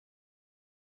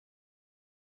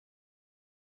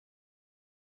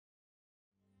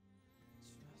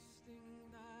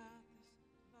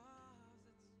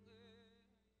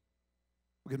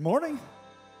Good morning.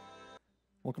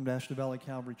 Welcome to Ashley Valley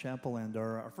Calvary Chapel and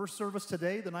our first service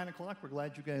today, the 9 o'clock. We're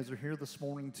glad you guys are here this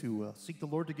morning to seek the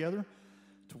Lord together,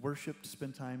 to worship, to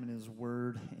spend time in His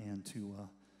Word, and to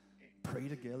pray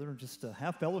together, and just to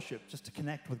have fellowship, just to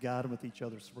connect with God and with each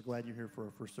other. So we're glad you're here for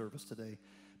our first service today.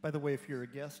 By the way, if you're a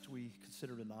guest, we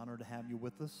consider it an honor to have you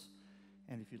with us.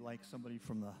 And if you'd like somebody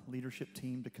from the leadership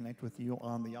team to connect with you,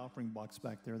 on the offering box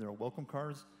back there are welcome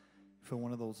cards. Fill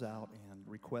one of those out and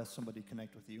request somebody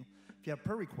connect with you. If you have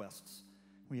prayer requests,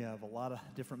 we have a lot of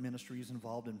different ministries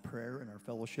involved in prayer in our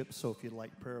fellowship. So if you'd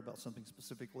like prayer about something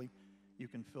specifically, you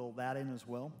can fill that in as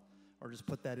well, or just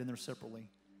put that in there separately,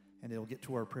 and it'll get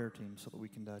to our prayer team so that we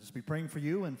can just be praying for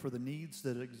you and for the needs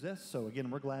that exist. So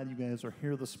again, we're glad you guys are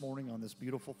here this morning on this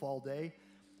beautiful fall day.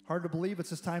 Hard to believe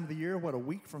it's this time of the year. What, a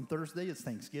week from Thursday, it's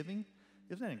Thanksgiving.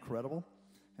 Isn't that incredible?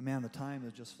 And man, the time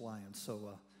is just flying.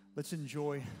 So let's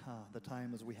enjoy the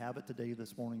time as we have it today,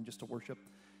 this morning, just to worship.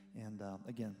 And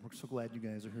again, we're so glad you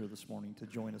guys are here this morning to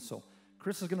join us. So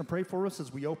Chris is going to pray for us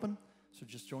as we open. So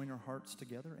just join our hearts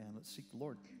together and let's seek the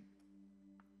Lord.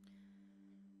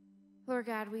 Lord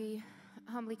God, we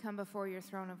humbly come before your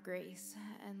throne of grace.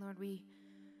 And Lord, we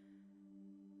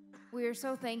are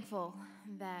so thankful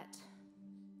that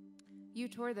you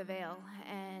tore the veil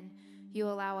and you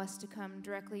allow us to come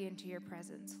directly into your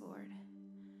presence, Lord.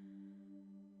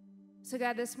 So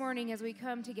God, this morning as we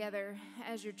come together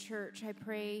as your church, I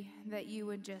pray that you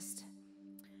would just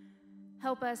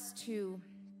help us to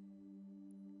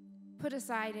put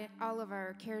aside all of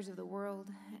our cares of the world,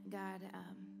 God,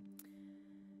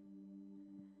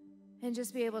 and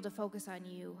just be able to focus on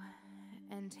you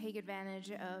and take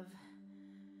advantage of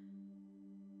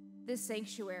this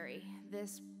sanctuary,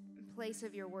 this place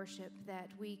of your worship, that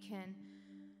we can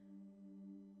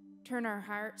turn our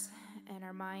hearts and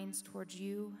our minds towards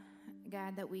you,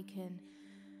 God, that we can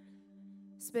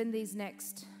spend these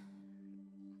next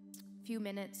few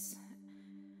minutes,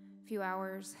 few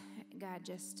hours, God,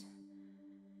 just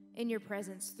in your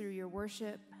presence through your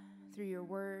worship, through your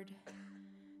word,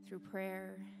 through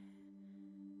prayer.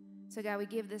 So God, we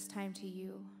give this time to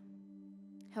you.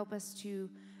 Help us to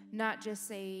not just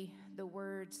say the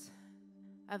words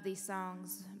of these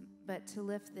songs, but to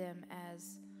lift them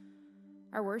as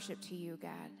our worship to you,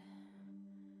 God.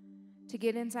 To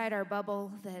get inside our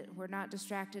bubble, that we're not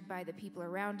distracted by the people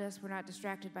around us, we're not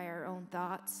distracted by our own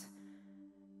thoughts,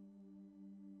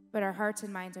 but our hearts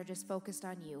and minds are just focused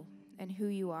on you and who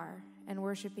you are and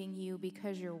worshiping you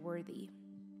because you're worthy,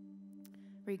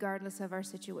 regardless of our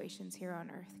situations here on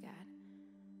earth, God.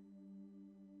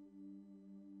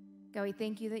 God, we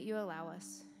thank you that you allow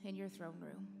us in your throne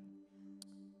room.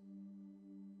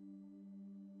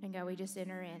 And God, we just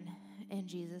enter in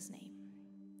Jesus' name.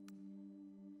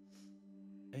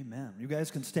 Amen. You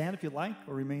guys can stand if you like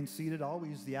or remain seated.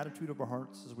 Always the attitude of our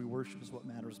hearts as we worship is what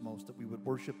matters most, that we would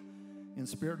worship in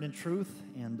spirit and in truth.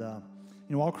 And,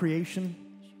 all creation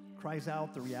cries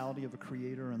out the reality of a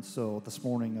creator. And so this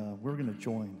morning we're going to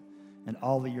join, and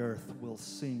all the earth will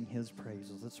sing his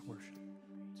praises. Let's worship.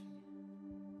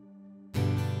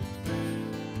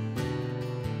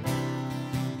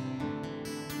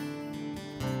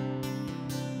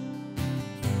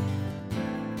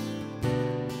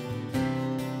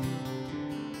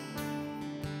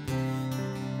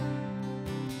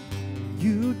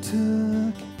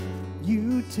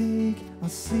 You take our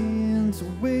sins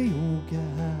away, oh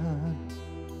God.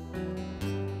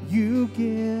 You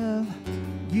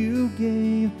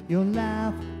gave your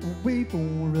life away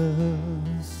for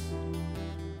us.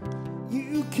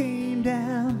 You came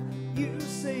down, you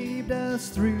saved us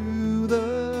through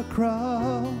the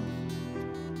cross.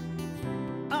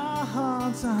 Our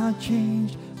hearts are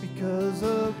changed because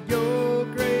of your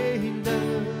great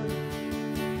love.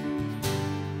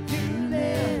 You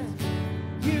lived,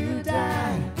 you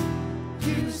died,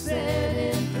 you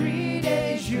said in 3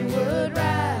 days you would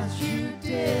rise. You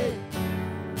did,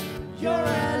 you're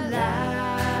alive.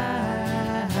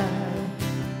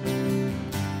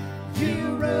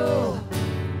 You rule,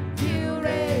 you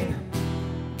reign,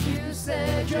 you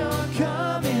said you're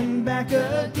coming back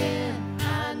again.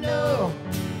 I know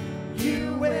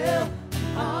you will,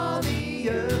 all the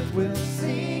earth will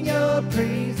sing your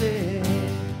praises.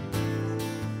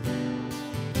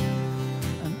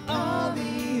 And all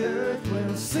the earth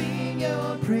will sing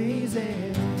your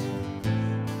praises.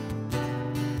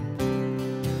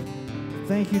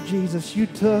 Thank you, Jesus. You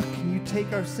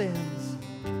take our sins.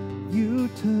 You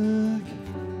take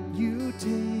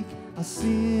our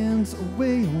sins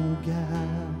away, oh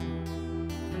God.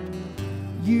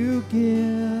 You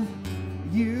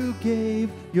gave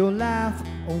your life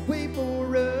away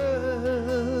for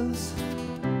us.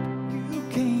 You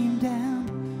came down,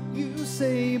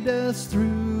 saved us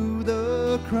through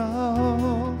the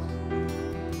cross.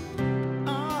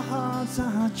 Our hearts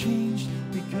are changed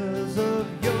because of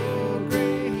your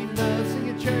great love. Sing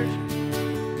it, church.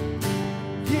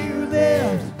 You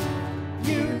lived,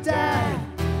 you died,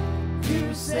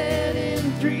 you said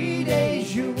in 3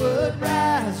 days you would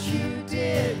rise. You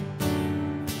did.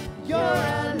 You're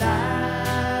alive.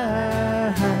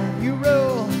 You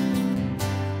rule,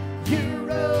 you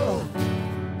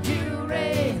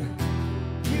reign.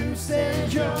 You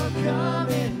said you're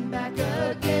coming back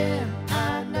again.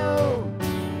 I know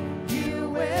you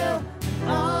will.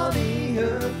 All the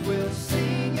earth will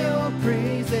sing your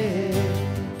praises.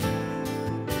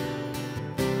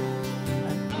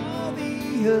 And all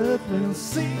the earth will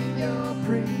sing your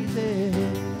praises.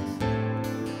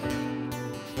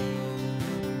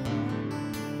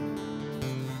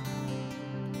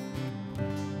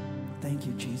 Thank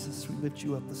you, Jesus. We lift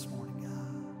you up this morning, God.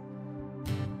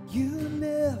 You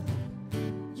lived,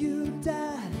 you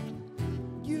died,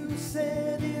 you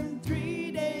said in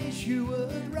 3 days you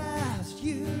would rise.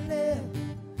 You lived,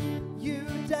 you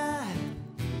died,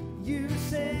 you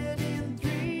said in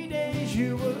 3 days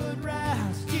you would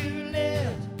rise. You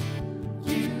lived,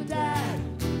 you died,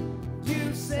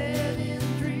 you said in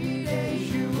 3 days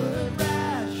you would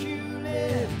rise. You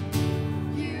lived,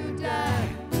 you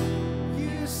died,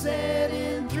 you said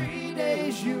in 3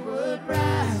 days you would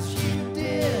rise. You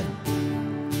did.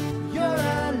 You're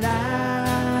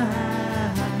alive.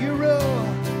 You rule,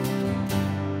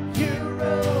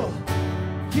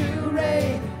 you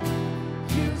reign.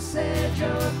 You said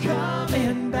you're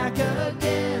coming back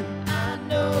again. I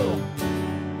know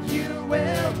you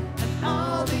will, and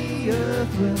all the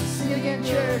earth will sing again,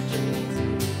 church.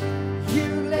 You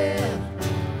lived,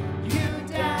 you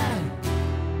died,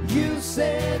 you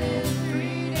said in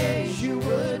 3 days you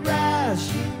would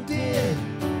rise. You did.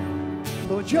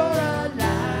 Lord, you're alive.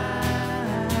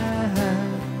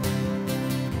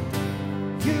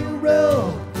 You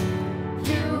rule,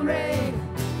 you reign.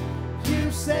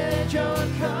 You said you're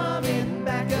coming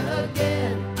back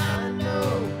again. I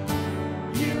know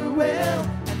you will,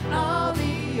 and all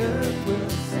the earth will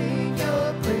sing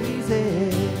your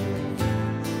praises.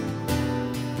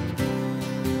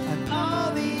 And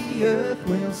all the earth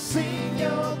will sing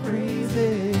your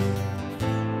praises.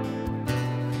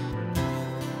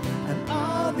 And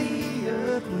all the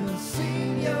earth will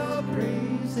sing your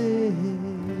praises.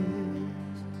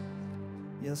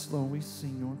 Yes, Lord, we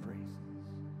sing your praises.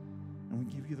 And we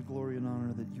give you the glory and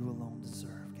honor that you alone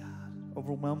deserve, God.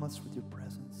 Overwhelm us with your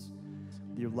presence,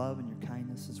 with your love and your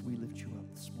kindness as we lift you up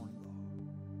this morning, Lord.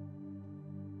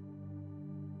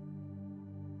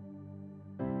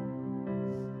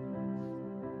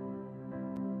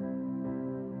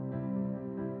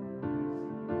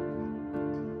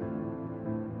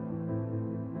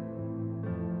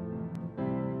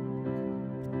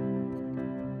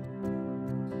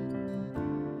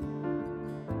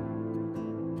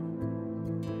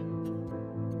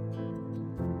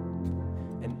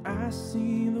 I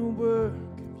see the work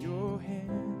of your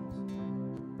hands,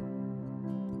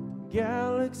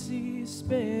 galaxies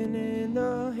spinning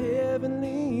the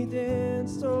heavenly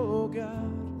dance, oh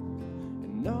God,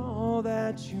 and all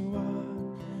that you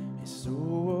are is so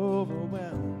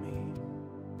overwhelming.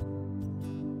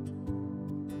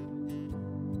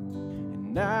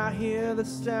 And I hear the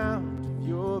sound of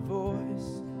your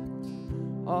voice,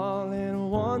 all at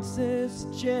once this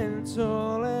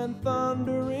gentle and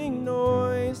thundering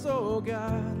noise, oh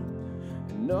God,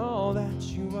 and all that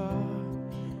you are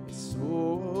is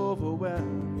so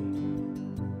overwhelming.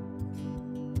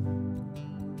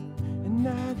 And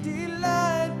I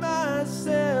delight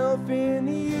myself in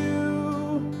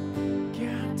you,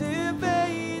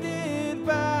 captivated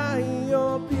by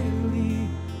your beauty.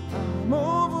 I'm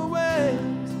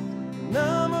overwhelmed, and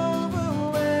I'm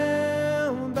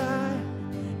overwhelmed by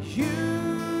you.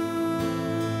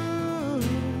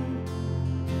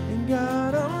 And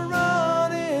God, I'm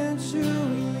running to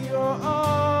your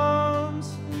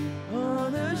arms,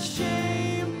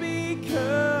 unashamed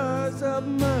because of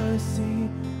mercy.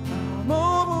 I'm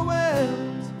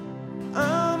overwhelmed,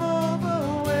 I'm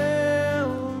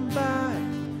overwhelmed by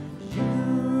you.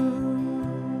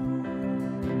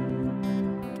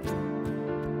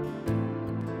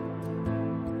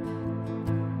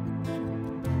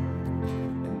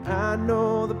 And I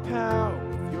know the power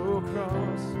of your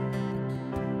cross,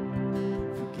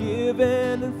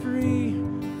 forgiven and free,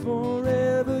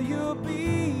 forever you'll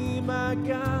be my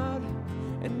God.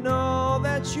 And all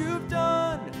that you've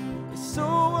done is so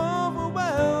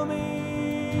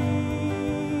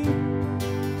overwhelming.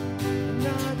 And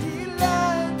I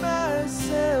delight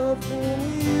myself in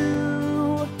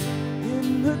you,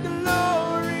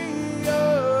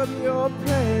 your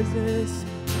presence.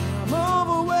 I'm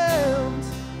overwhelmed.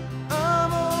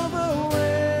 I'm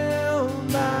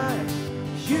overwhelmed by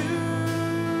you.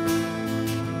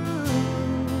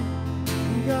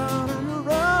 God, I'm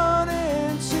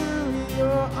running to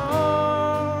your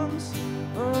arms,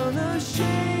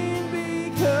 unashamed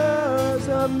because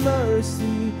of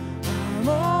mercy. I'm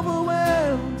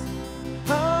overwhelmed.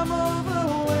 I'm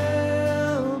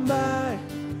overwhelmed by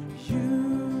you.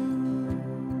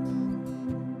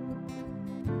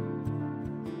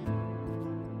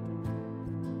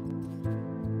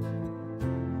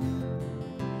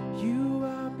 You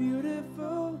are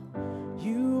beautiful.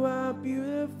 You are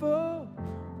beautiful.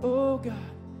 Oh God,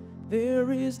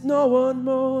 there is no one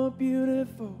more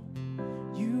beautiful.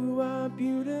 You are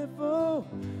beautiful.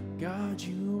 God,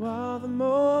 you are the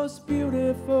most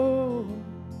beautiful.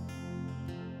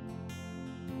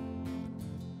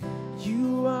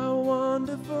 You are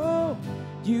wonderful.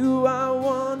 You are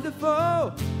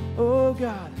wonderful. Oh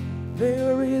God,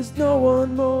 there is no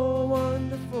one more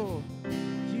wonderful.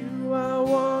 You are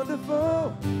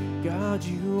wonderful. God,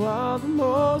 you are the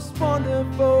most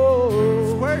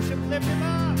wonderful. Worship, lift him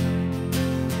up.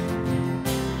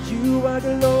 You are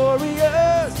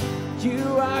glorious.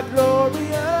 You are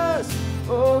glorious.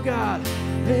 Oh God,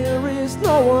 there is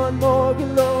no one more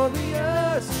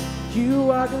glorious.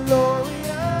 You are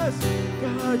glorious.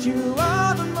 God, you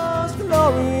are the most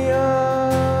glorious.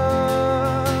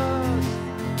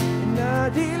 And I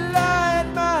delight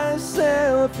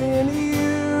myself in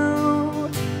you,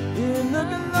 in the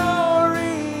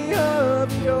glory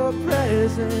of your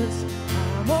presence.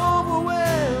 I'm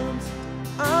overwhelmed.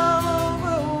 I'm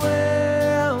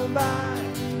overwhelmed by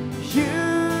you.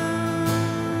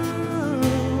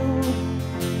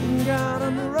 God,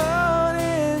 I'm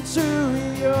running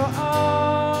to your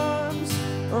arms,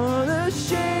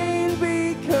 unashamed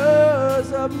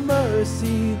because of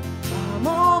mercy. I'm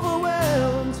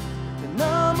overwhelmed, and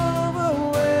I'm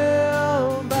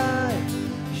overwhelmed by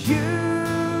you.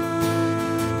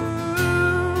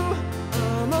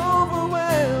 I'm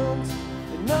overwhelmed,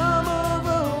 and I'm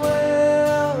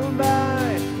overwhelmed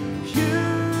by you.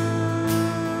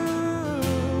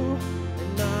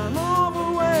 And I'm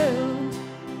overwhelmed.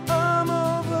 I'm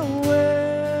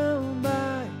overwhelmed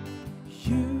by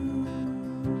you.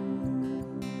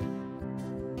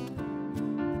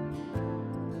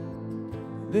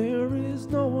 There is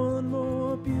no one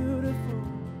more beautiful.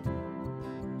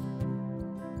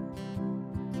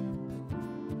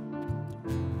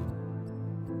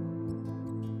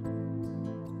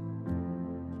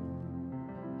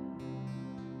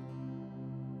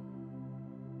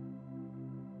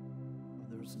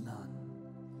 There's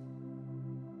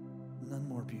none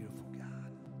more beautiful,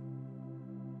 God.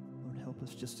 Lord, help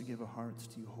us just to give our hearts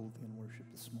to you wholly in worship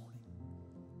this morning.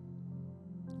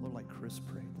 Lord, like Chris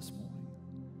prayed this morning,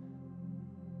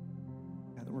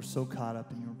 God, that we're so caught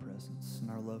up in your presence and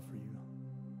our love for you,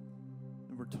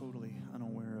 and we're totally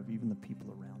unaware of even the people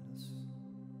around us.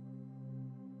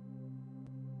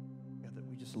 God, that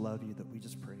we just love you, that we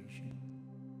just praise you.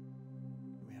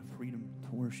 We have freedom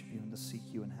to worship you and to seek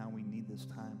you, and how we need this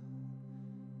time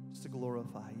just to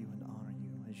glorify you and honor you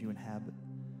as you inhabit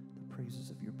the praises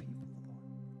of your people, Lord.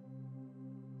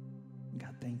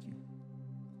 God, thank you.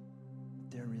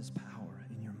 There is power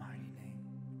in your mighty name,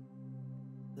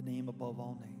 the name above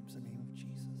all names, the name of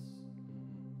Jesus.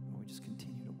 Lord, we just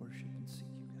continue to worship and seek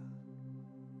you, God.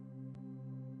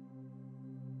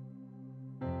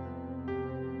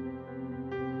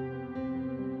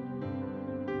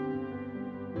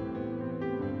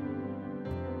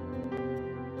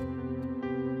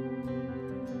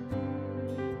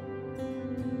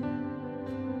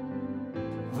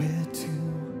 Where two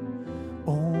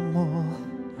or more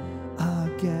are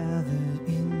gathered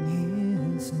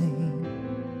in his name,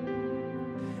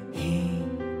 he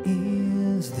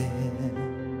is there.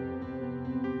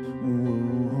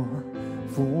 Oh,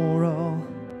 for all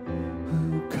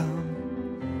who come,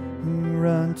 who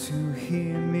run to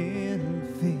him in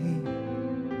faith,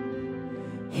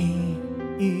 he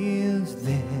is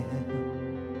there.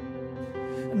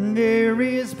 There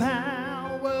is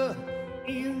power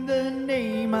in the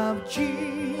name of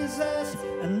Jesus,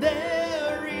 and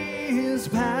there is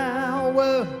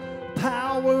power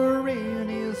in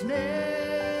his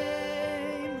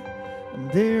name.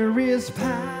 And there is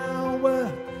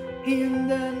power in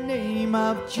the name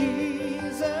of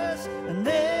Jesus, and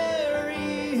there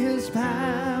is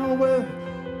power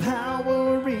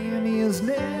in his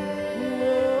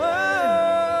name.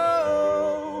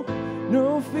 Oh,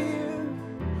 no fear,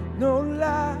 no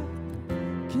lie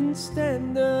can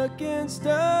stand against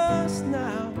us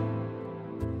now.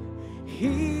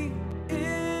 He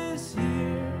is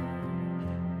here.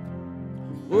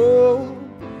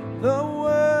 The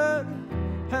word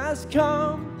has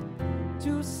come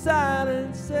to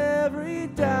silence every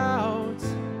doubt.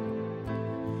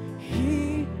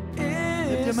 He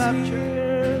is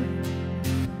here.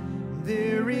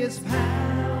 There is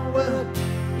power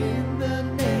in the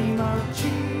name of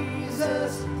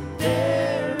Jesus.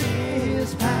 There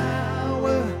is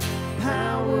power,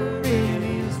 power in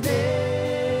his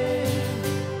name.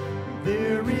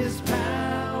 There is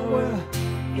power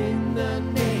in the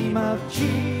name of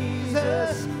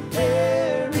Jesus.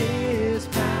 There is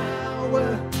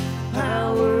power,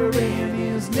 power in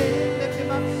his name. Lift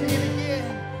him up, say it again.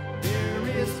 There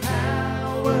is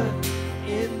power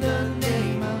in the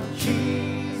name of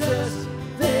Jesus.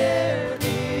 There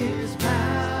is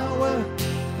power,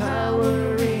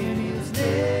 power in his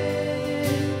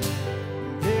name.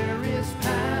 There is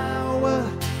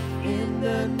power in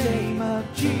the name of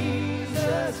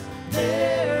Jesus.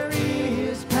 There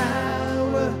is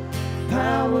power,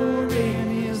 power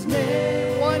in his name.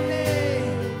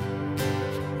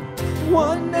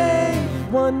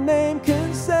 One name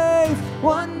can save.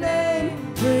 One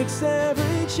name breaks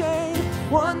every chain.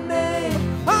 One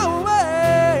name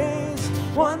always.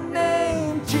 One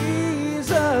name,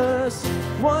 Jesus.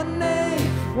 One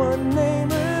name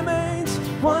remains.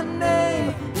 One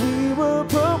name we will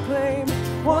proclaim.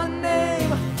 One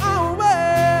name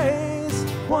always.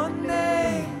 One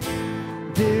name.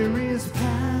 There is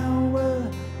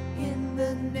power in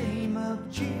the name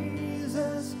of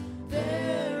Jesus.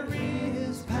 There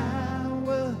is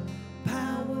power,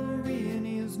 power in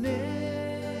his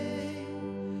name.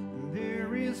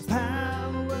 There is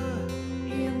power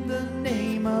in the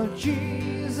name of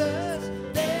Jesus.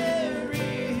 There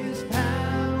is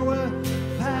power,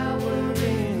 power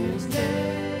in his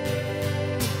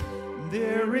name.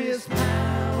 There is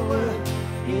power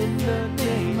in the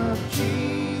name of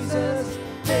Jesus.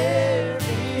 There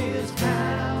is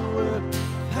power,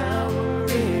 power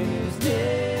in his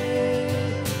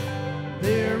name.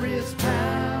 There is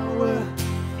power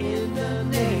in the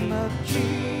name of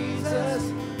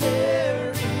Jesus.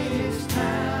 There is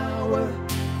power,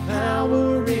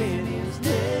 power in his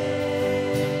name.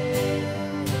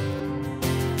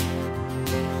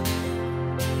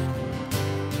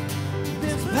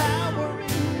 There's power in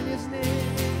his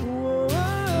name. Whoa.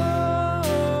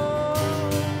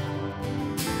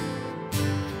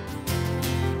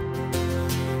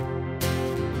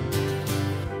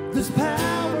 There's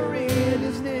power in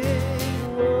his name.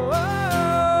 Whoa.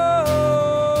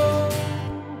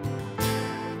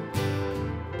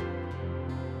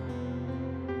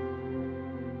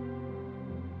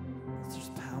 There's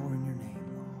power in your name,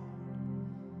 Lord.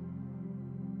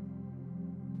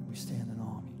 And we stand in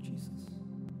awe of you, Jesus.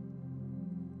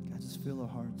 God, just fill our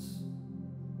hearts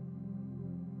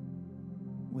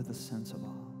with a sense of awe.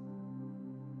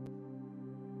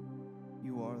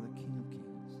 You are the King of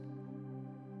Kings.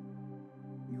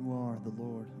 You are the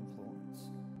Lord of Lords.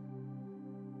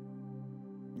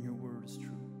 And your word is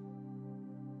true.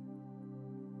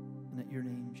 And at your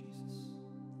name, Jesus,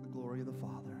 the glory of the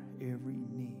Father, every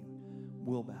knee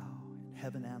will bow in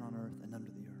heaven and on earth and under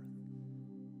the earth.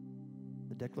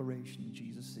 The declaration,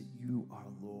 Jesus, that you are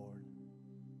Lord.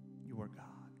 You are God.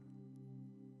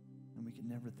 And we can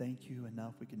never thank you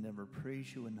enough. We can never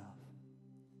praise you enough.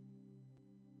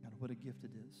 God, what a gift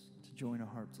it is to join our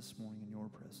hearts this morning in your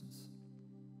presence.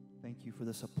 Thank you for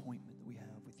this appointment that we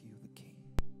have with you, the King.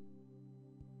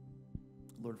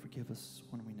 Lord, forgive us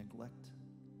when we neglect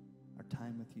our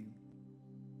time with you,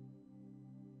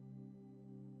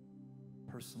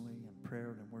 personally and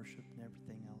prayer and worship and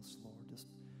everything else, Lord. Just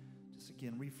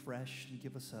again, refresh and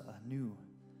give us a new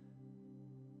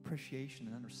appreciation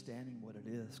and understanding what it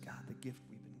is, God, the gift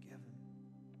we've been given.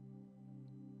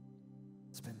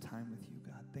 Spend time with you,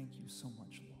 God. Thank you so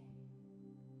much, Lord.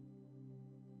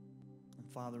 And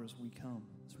Father, as we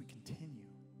continue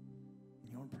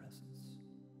in your presence,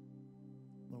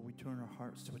 Lord, we turn our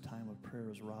hearts to a time of prayer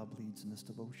as Rob leads in this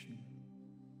devotion.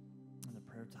 In the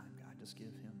prayer time, God, just give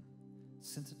him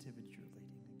sensitivity to your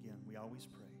leading. Again, we always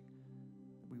pray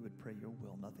that we would pray your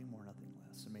will, nothing more, nothing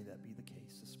less. And may that be the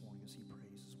case this morning as he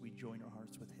prays, as we join our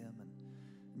hearts with him. And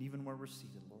even where we're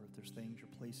seated, Lord, if there's things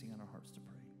you're placing on our hearts to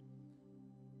pray,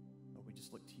 Lord, we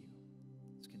just look to you.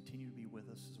 Let's continue to be with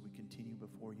us as we continue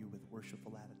before you with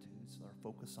worshipful attitudes, our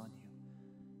focus on you.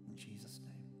 In Jesus'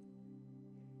 name.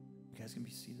 You guys can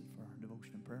be seated for our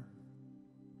devotion and prayer.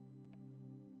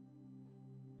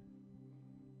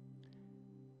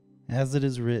 As it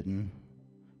is written,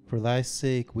 for thy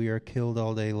sake we are killed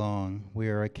all day long. We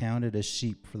are accounted as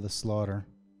sheep for the slaughter.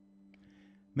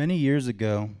 Many years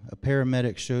ago, a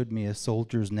paramedic showed me a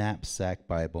soldier's knapsack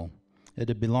Bible. It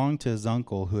had belonged to his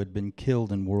uncle who had been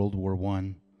killed in World War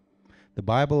I. The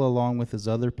Bible, along with his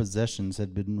other possessions,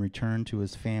 had been returned to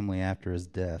his family after his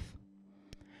death.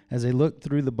 As they looked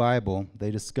through the Bible,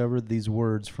 they discovered these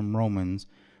words from Romans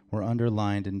were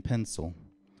underlined in pencil.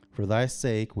 For thy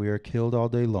sake we are killed all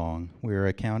day long, we are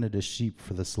accounted as sheep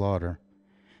for the slaughter.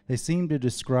 They seemed to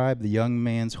describe the young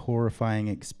man's horrifying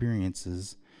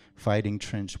experiences fighting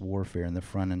trench warfare in the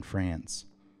front in France.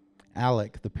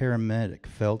 Alec, the paramedic,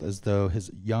 felt as though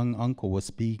his young uncle was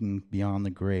speaking beyond the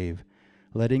grave,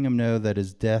 letting him know that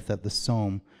his death at the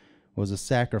Somme was a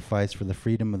sacrifice for the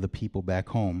freedom of the people back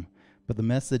home. But the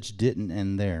message didn't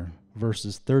end there.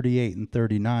 Verses 38 and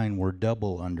 39 were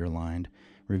double underlined,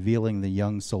 revealing the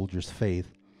young soldier's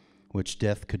faith, which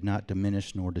death could not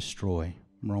diminish nor destroy.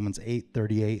 Romans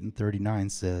 8:38 and 39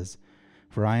 says,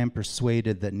 For I am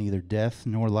persuaded that neither death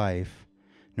nor life,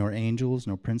 nor angels,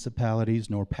 nor principalities,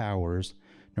 nor powers,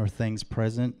 nor things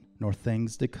present, nor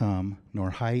things to come,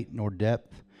 nor height, nor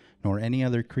depth, nor any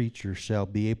other creature shall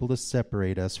be able to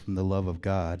separate us from the love of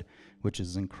God, which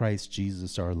is in Christ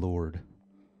Jesus our Lord.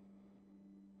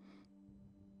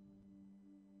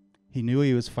 He knew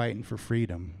he was fighting for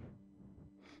freedom,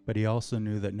 but he also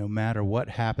knew that no matter what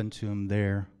happened to him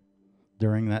there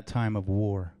during that time of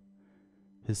war,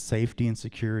 his safety and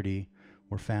security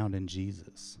were found in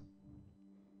Jesus.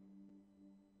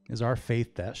 Is our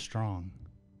faith that strong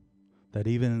that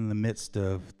even in the midst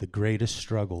of the greatest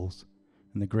struggles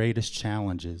and the greatest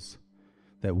challenges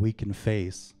that we can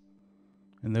face,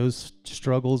 and those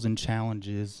struggles and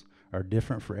challenges are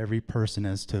different for every person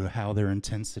as to how their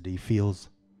intensity feels,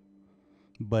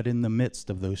 but in the midst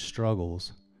of those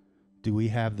struggles, do we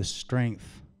have the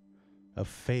strength of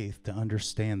faith to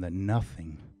understand that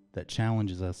nothing that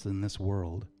challenges us in this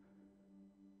world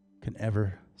can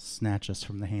ever snatch us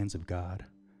from the hands of God?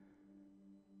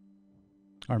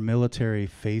 Our military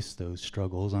face those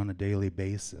struggles on a daily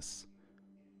basis.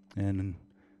 And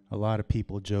a lot of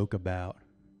people joke about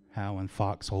how in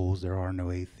foxholes there are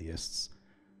no atheists.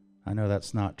 I know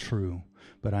that's not true,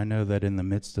 but I know that in the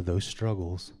midst of those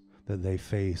struggles that they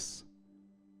face,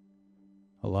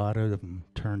 a lot of them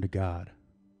turn to God.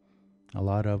 A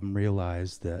lot of them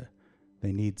realize that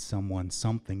they need someone,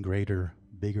 something greater,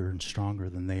 bigger, and stronger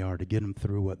than they are to get them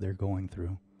through what they're going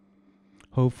through.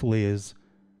 Hopefully, as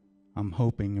I'm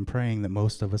hoping and praying that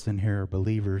most of us in here are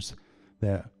believers,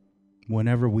 that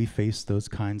whenever we face those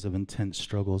kinds of intense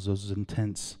struggles, those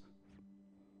intense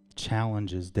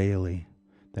challenges daily,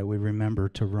 that we remember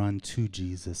to run to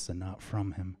Jesus and not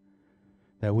from him.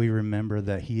 That we remember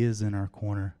that he is in our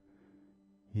corner.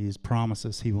 He's promised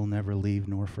us he will never leave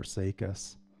nor forsake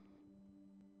us.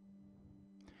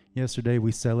 Yesterday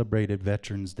we celebrated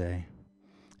Veterans Day,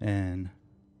 and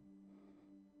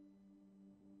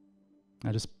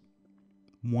I just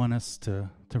want us to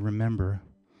remember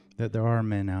that there are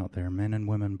men out there, men and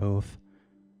women both,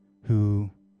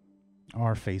 who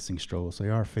are facing struggles. They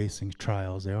are facing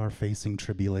trials. They are facing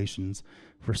tribulations,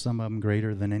 for some of them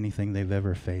greater than anything they've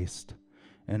ever faced.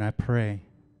 And I pray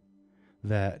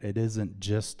that it isn't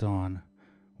just on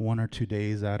 1 or 2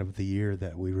 days out of the year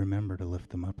that we remember to lift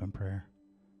them up in prayer.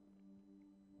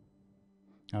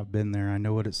 I've been there. I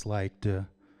know what it's like to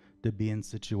be in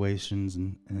situations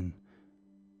and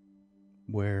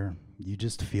where you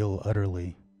just feel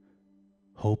utterly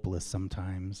hopeless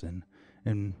sometimes.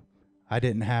 And I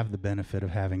didn't have the benefit of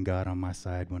having God on my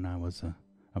side when I was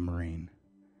a Marine.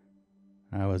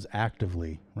 I was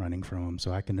actively running from him,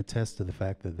 so I can attest to the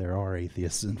fact that there are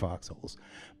atheists in foxholes.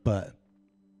 But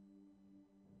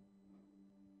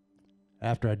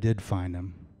after I did find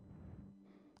him,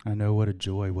 I know what a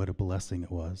joy, what a blessing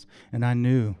it was. And I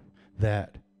knew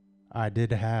that I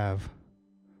did have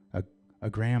a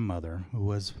grandmother who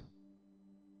was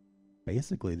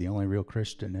basically the only real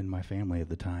Christian in my family at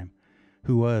the time,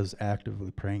 who was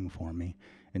actively praying for me.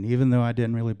 And even though I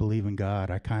didn't really believe in God,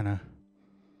 I kind of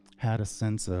had a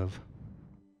sense of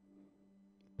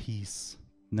peace,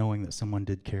 knowing that someone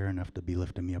did care enough to be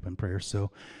lifting me up in prayer. So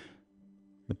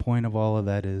the point of all of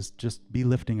that is just be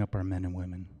lifting up our men and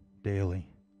women daily.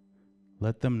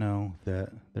 Let them know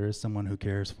that there is someone who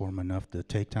cares for them enough to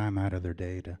take time out of their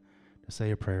day to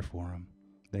say a prayer for them.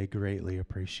 They greatly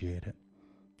appreciate it.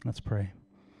 Let's pray.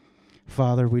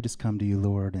 Father, we just come to you,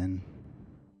 Lord, and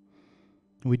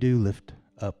we do lift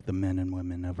up the men and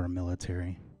women of our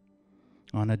military.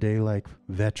 On a day like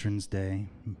Veterans Day,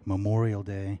 Memorial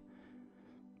Day,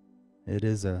 it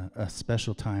is a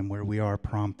special time where we are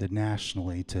prompted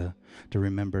nationally to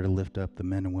remember to lift up the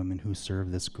men and women who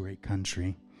serve this great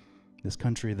country, this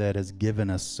country that has given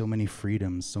us so many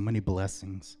freedoms, so many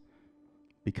blessings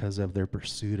because of their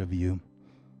pursuit of you.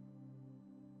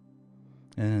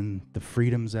 And the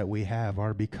freedoms that we have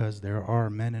are because there are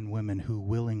men and women who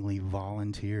willingly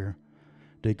volunteer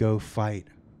to go fight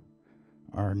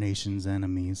our nation's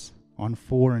enemies on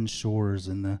foreign shores,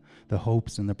 and the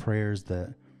hopes and the prayers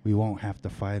that we won't have to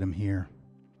fight them here.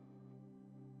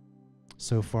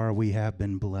 So far, we have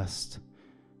been blessed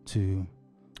to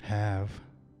have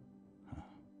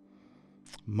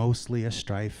mostly a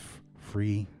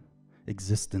strife-free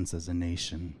existence as a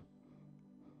nation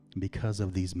because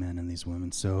of these men and these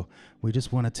women. So we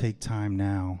just want to take time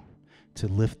now to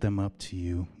lift them up to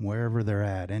you, wherever they're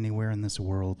at, anywhere in this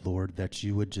world, Lord, that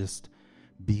you would just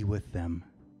be with them.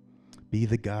 Be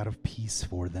the God of peace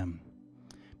for them.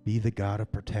 Be the God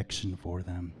of protection for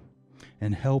them.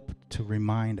 And help to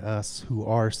remind us who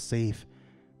are safe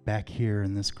back here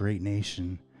in this great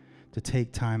nation to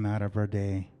take time out of our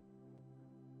day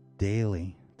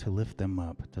daily to lift them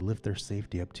up, to lift their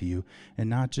safety up to you. And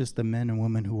not just the men and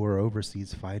women who are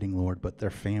overseas fighting, Lord, but their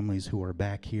families who are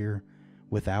back here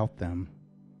without them.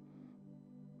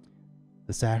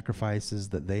 The sacrifices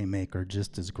that they make are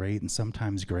just as great and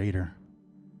sometimes greater.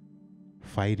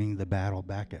 Fighting the battle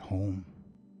back at home,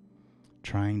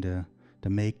 trying to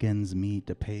make ends meet,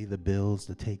 to pay the bills,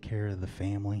 to take care of the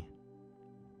family.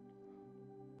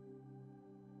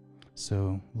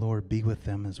 So, Lord, be with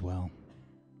them as well.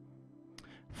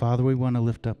 Father, we want to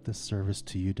lift up this service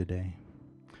to you today.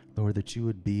 Lord, that you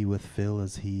would be with Phil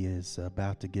as he is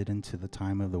about to get into the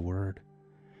time of the word.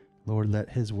 Lord,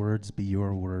 let his words be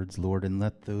your words, Lord, and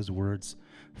let those words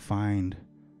find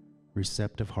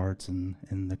receptive hearts in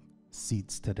the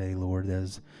seats today, Lord.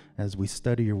 As we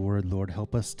study your word, Lord,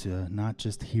 help us to not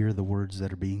just hear the words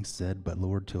that are being said, but,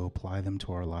 Lord, to apply them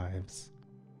to our lives,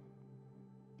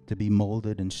 to be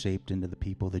molded and shaped into the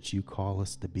people that you call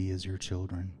us to be as your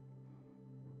children.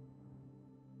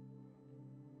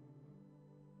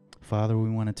 Father, we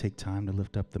want to take time to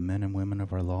lift up the men and women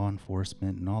of our law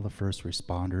enforcement and all the first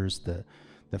responders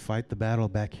that fight the battle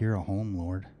back here at home,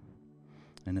 Lord.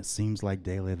 And it seems like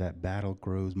daily that battle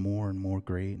grows more and more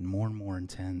great and more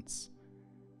intense.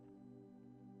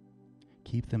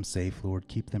 Keep them safe, Lord.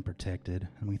 Keep them protected.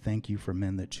 And we thank you for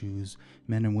men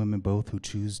and women both, who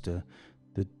choose to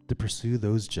pursue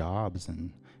those jobs.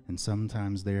 And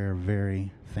sometimes they're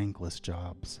very thankless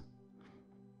jobs.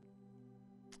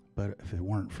 But if it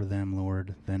weren't for them,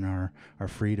 Lord, then our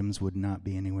freedoms would not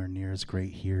be anywhere near as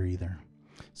great here either.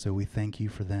 So we thank you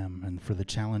for them and for the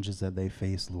challenges that they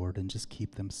face, Lord, and just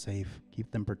keep them safe,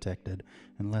 keep them protected,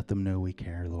 and let them know we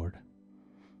care, Lord.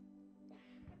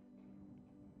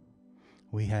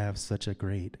 We have such a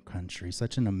great country,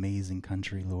 such an amazing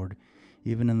country, Lord.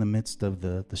 Even in the midst of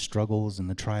the struggles and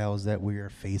the trials that we are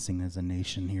facing as a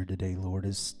nation here today, Lord,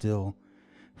 is still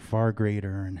far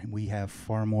greater, and we have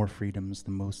far more freedoms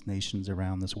than most nations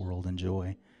around this world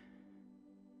enjoy.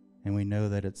 And we know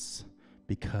that it's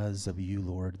because of you,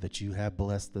 Lord, that you have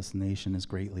blessed this nation as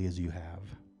greatly as you have.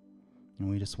 And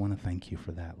we just want to thank you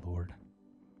for that, Lord.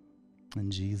 In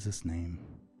Jesus' name,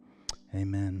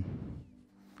 amen.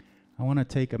 I want to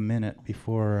take a minute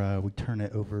before we turn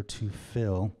it over to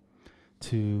Phil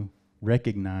to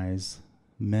recognize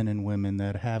men and women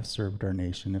that have served our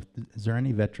nation. Is there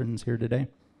any veterans here today?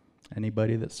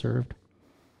 Anybody that served?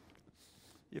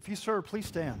 If you serve, please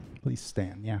stand. Please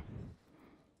stand, yeah.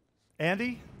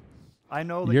 Andy, I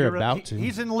know that you're about to.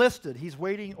 He's enlisted. He's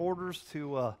waiting orders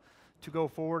to go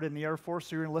forward in the Air Force,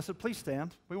 so you're enlisted. Please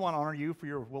stand. We want to honor you for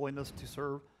your willingness to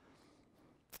serve.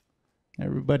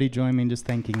 Everybody join me in just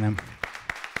thanking them.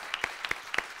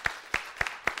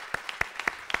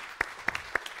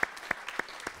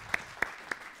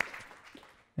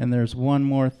 And there's one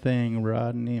more thing,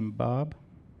 Rodney and Bob.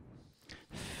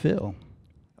 Phil.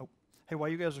 Oh, hey, while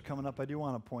you guys are coming up, I do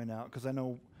want to point out, because I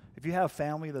know if you have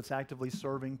family that's actively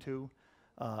serving too,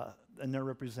 and they're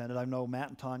represented, I know Matt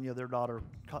and Tanya, their daughter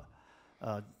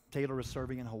Taylor is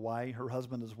serving in Hawaii, her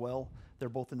husband as well. They're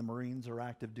both in the Marines or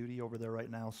active duty over there right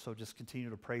now, so just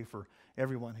continue to pray for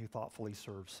everyone who thoughtfully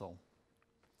serves. So,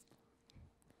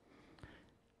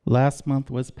 last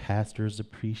month was Pastor's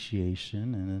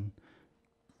Appreciation, and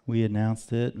we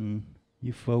announced it, and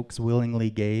you folks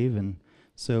willingly gave, and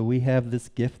so we have this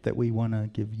gift that we want to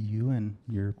give you and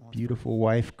your beautiful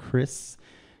wife, Chris,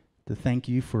 to thank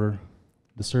you for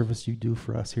the service you do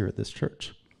for us here at this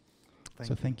church.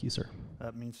 Thank you, sir.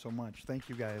 That means so much. Thank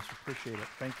you, guys. Appreciate it.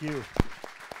 Thank you.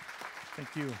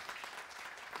 Thank you.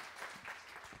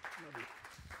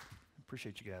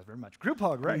 Appreciate you guys very much. Group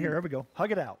hug right here. There we go.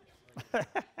 Hug it out.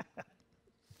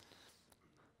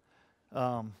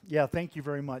 Yeah, thank you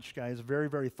very much, guys. Very,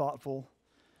 very thoughtful.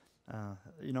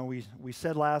 We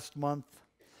said last month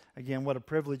again, what a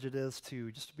privilege it is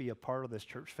to just be a part of this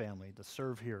church family, to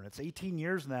serve here. And it's 18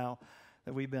 years now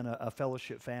that we've been a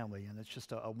fellowship family, and it's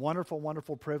just a wonderful,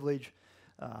 wonderful privilege.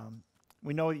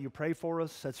 We know that you pray for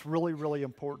us. That's really, really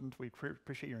important. We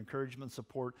appreciate your encouragement and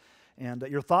support, and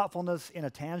your thoughtfulness in a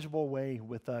tangible way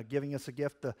with giving us a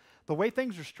gift. The way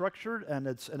things are structured, and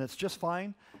it's just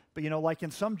fine. But like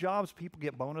in some jobs, people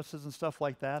get bonuses and stuff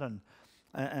like that,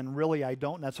 and really I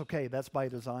don't. And that's okay. That's by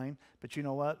design. But you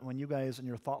know what? When you guys and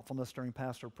your thoughtfulness during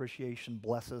Pastor Appreciation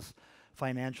bless us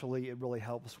financially, it really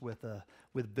helps with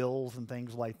bills and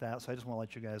things like that. So I just want to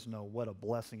let you guys know what a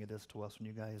blessing it is to us when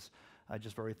you guys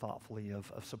just very thoughtfully have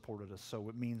supported us. So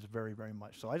it means very, very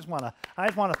much. So I just want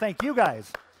to thank you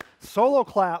guys. Solo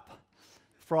clap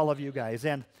for all of you guys.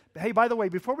 And hey, by the way,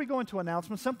 before we go into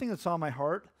announcements, something that's on my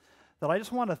heart that I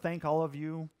just want to thank all of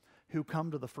you who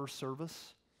come to the first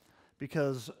service,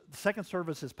 because the second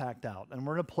service is packed out, and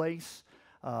we're in a place.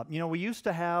 We used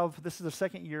to have. This is the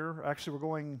second year. Actually, we're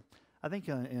going. I think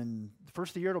in the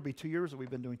first of the year, it'll be 2 years that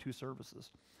we've been doing 2 services.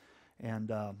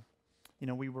 And,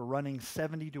 we were running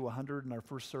 70 to 100 in our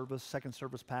first service, second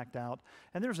service packed out.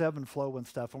 And there's ebb and flow and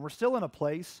stuff. And we're still in a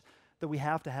place that we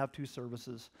have to have 2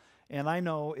 services. And I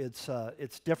know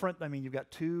it's different. I mean, you've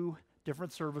got 2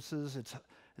 different services. It's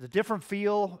a different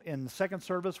feel in the second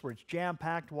service where it's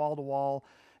jam-packed wall to wall.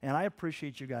 And I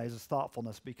appreciate you guys'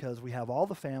 thoughtfulness, because we have all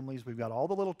the families, we've got all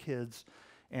the little kids,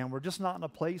 and we're just not in a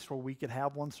place where we could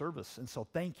have one service. And so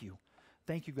thank you.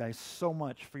 Thank you guys so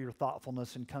much for your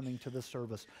thoughtfulness in coming to this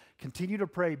service. Continue to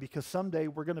pray, because someday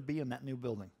we're going to be in that new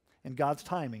building in God's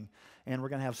timing. And we're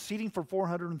going to have seating for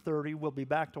 430. We'll be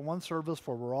back to one service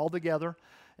where we're all together.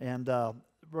 And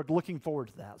we're looking forward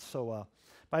to that. So,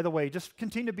 by the way, just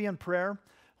continue to be in prayer.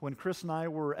 When Chris and I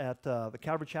were at the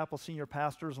Calvary Chapel Senior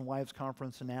Pastors and Wives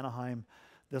Conference in Anaheim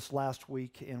this last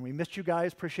week, and we missed you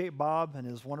guys. Appreciate Bob and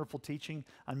his wonderful teaching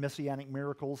on Messianic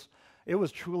miracles. It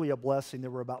was truly a blessing. There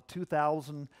were about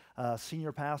 2,000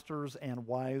 senior pastors and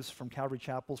wives from Calvary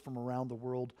Chapels from around the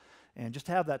world, and just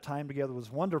to have that time together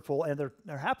was wonderful. And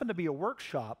there happened to be a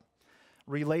workshop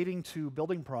relating to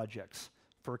building projects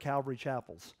for Calvary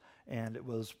Chapels, and it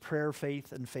was prayer,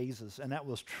 faith, and phases, and that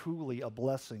was truly a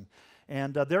blessing.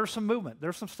 And there's some movement.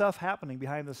 There's some stuff happening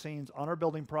behind the scenes on our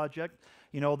building project.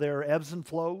 There are ebbs and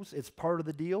flows. It's part of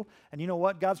the deal. And you know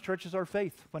what? God stretches our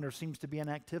faith when there seems to be an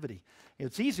activity.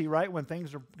 It's easy, right, when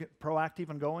things are proactive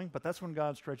and going, but that's when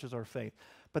God stretches our faith.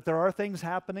 But there are things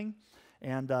happening,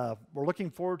 and we're looking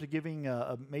forward to giving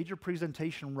a major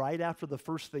presentation right after the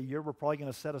first of the year. We're probably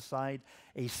going to set aside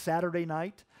a Saturday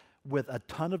night with a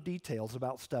ton of details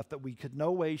about stuff that we could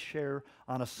no way share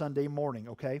on a Sunday morning,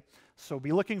 okay? So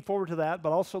be looking forward to that.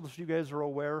 But also, as you guys are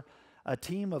aware, a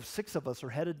team of 6 of us are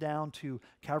headed down to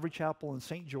Calvary Chapel in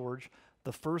St. George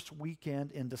the first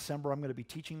weekend in December. I'm going to be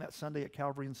teaching that Sunday at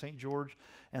Calvary in St. George.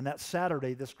 And that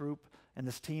Saturday, this group and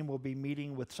this team will be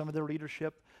meeting with some of their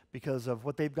leadership because of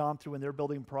what they've gone through in their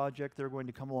building project. They're going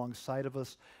to come alongside of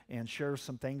us and share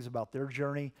some things about their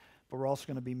journey. But we're also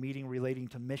going to be meeting relating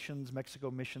to missions,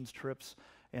 Mexico missions trips,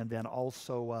 and then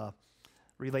also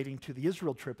relating to the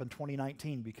Israel trip in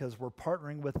 2019, because we're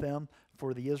partnering with them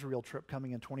for the Israel trip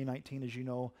coming in 2019. As you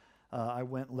know, I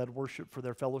went and led worship for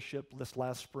their fellowship this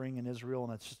last spring in Israel,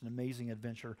 and it's just an amazing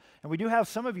adventure. And we do have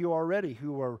some of you already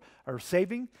who are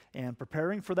saving and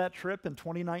preparing for that trip in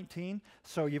 2019.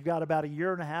 So you've got about a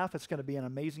year and a half. It's going to be an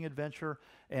amazing adventure.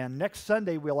 And next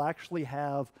Sunday, we'll actually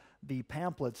have the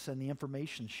pamphlets and the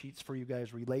information sheets for you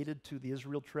guys related to the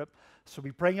Israel trip. So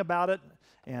be praying about it,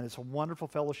 and it's a wonderful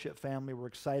fellowship family. We're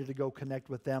excited to go connect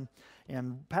with them.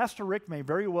 And Pastor Rick may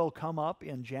very well come up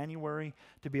in January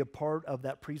to be a part of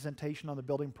that presentation on the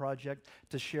building project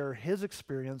to share his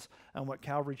experience on what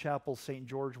Calvary Chapel St.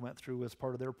 George went through as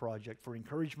part of their project for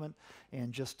encouragement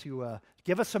and just to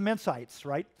give us some insights,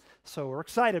 right? So we're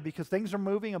excited because things are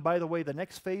moving. And by the way, the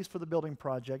next phase for the building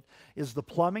project is the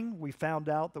plumbing. We found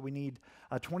out that we need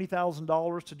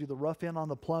 $20,000 to do the rough in on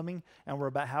the plumbing, and we're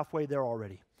about halfway there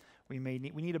already. We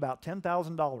need about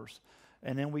 $10,000,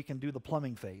 and then we can do the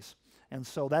plumbing phase. And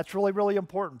so that's really, really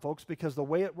important, folks, because the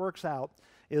way it works out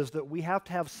is that we have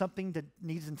to have something that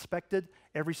needs inspected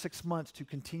every 6 months to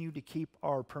continue to keep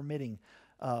our permitting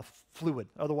fluid.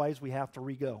 Otherwise, we have to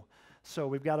re-go. So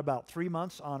we've got about 3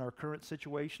 months on our current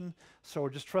situation. So we're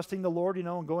just trusting the Lord,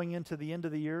 and going into the end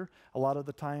of the year, a lot of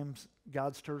the times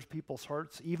God stirs people's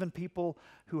hearts. Even people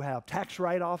who have tax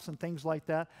write-offs and things like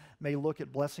that may look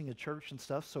at blessing a church and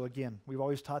stuff. So again, we've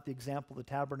always taught the example of the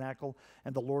tabernacle,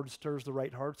 and the Lord stirs the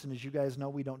right hearts. And as you guys know,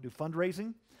 we don't do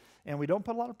fundraising. And we don't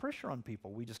put a lot of pressure on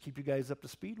people. We just keep you guys up to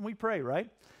speed, and we pray, right?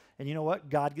 And you know what?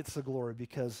 God gets the glory,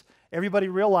 because everybody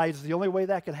realizes the only way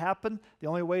that could happen, the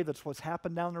only way that's what's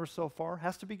happened down there so far,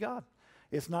 has to be God.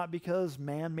 It's not because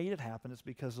man made it happen. It's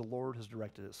because the Lord has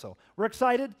directed it. So we're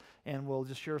excited, and we'll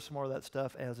just share some more of that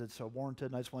stuff as it's warranted.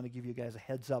 And I just want to give you guys a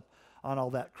heads up on all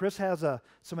that. Chris has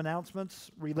some announcements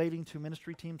relating to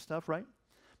ministry team stuff, right?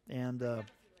 And it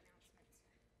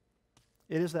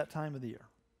is that time of the year.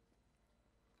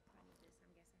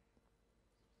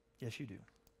 Yes, you do.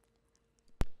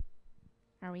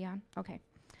 Are we on? Okay.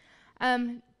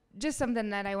 Just something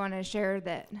that I want to share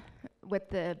that with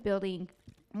the building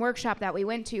workshop that we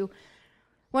went to.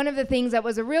 One of the things that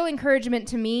was a real encouragement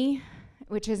to me,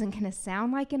 which isn't going to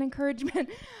sound like an encouragement,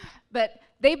 but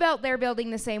they built their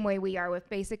building the same way we are, with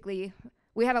basically,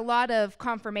 we had a lot of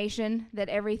confirmation that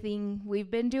everything we've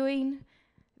been doing,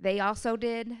 they also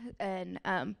did. And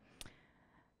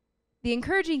the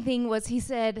encouraging thing was, he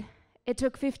said it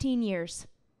took 15 years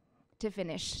to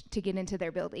finish, to get into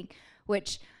their building,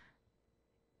 which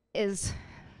is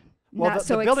not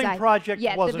so exciting. Well, the building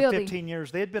project wasn't building. 15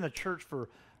 years. They had been a church for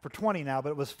 20 now, but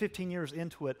it was 15 years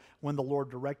into it when the Lord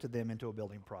directed them into a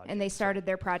building project. And they started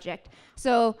their project.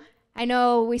 So I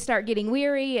know we start getting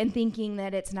weary and thinking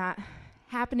that it's not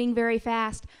happening very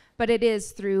fast, but it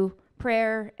is through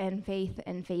prayer and faith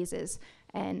and phases.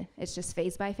 And it's just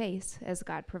phase by phase as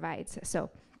God provides.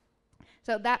 So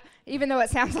that, even though it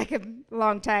sounds like a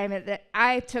long time, that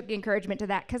I took encouragement to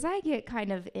that, because I get kind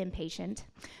of impatient.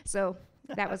 So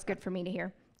that was good for me to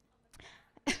hear.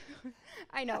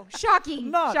 I know,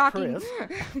 shocking, Not shocking.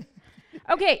 Chris.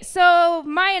 Okay, so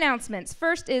my announcements.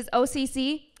 First is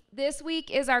OCC. This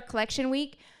week is our collection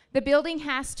week. The building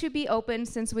has to be open,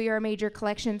 since we are a major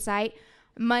collection site,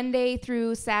 Monday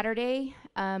through Saturday,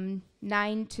 9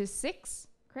 to 6,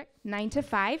 correct? 9 to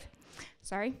 5,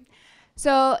 sorry.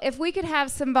 So if we could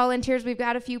have some volunteers, we've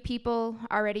got a few people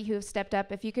already who have stepped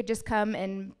up. If you could just come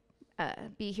and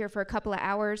be here for a couple of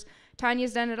hours.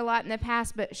 Tanya's done it a lot in the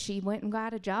past, but she went and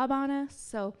got a job on us.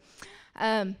 So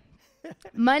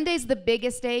Monday's the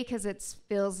biggest day, because it's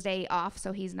Phil's day off,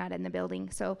 so he's not in the building.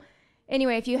 So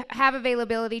anyway, if you have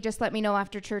availability, just let me know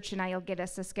after church, and I'll get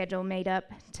us a schedule made up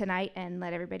tonight and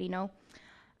let everybody know.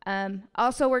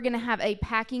 Also, we're going to have a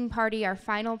packing party, our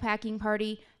final packing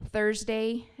party,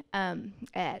 Thursday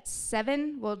at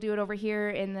 7. We'll do it over here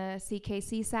in the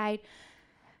CKC side,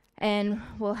 and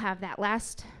we'll have that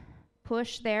last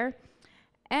push there.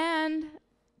 And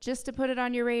just to put it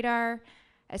on your radar,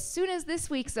 as soon as this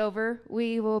week's over,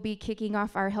 we will be kicking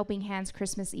off our Helping Hands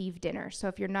Christmas Eve dinner. So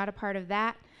if you're not a part of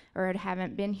that or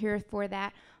haven't been here for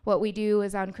that, what we do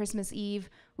is on Christmas Eve,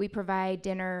 we provide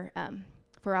dinner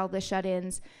for all the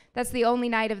shut-ins. That's the only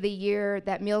night of the year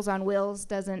that Meals on Wheels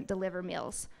doesn't deliver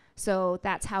meals. So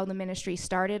that's how the ministry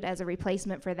started, as a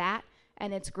replacement for that,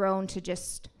 and it's grown to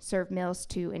just serve meals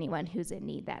to anyone who's in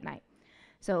need that night.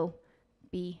 So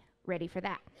be ready for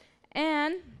that.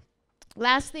 And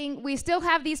last thing, we still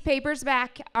have these papers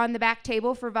back on the back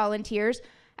table for volunteers.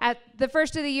 At the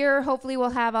first of the year, hopefully we'll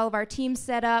have all of our teams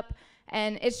set up,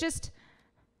 and it's just,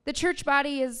 the church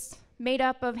body is made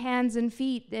up of hands and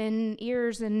feet and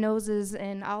ears and noses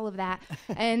and all of that.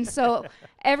 And so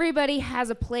everybody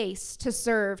has a place to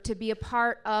serve, to be a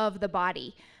part of the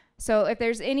body. So if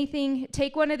there's anything,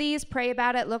 take one of these, pray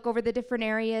about it, look over the different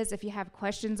areas. If you have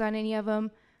questions on any of them,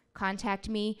 contact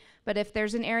me. But if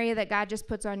there's an area that God just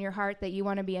puts on your heart that you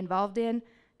want to be involved in,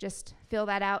 just fill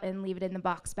that out and leave it in the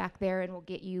box back there, and we'll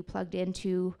get you plugged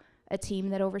into a team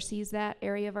that oversees that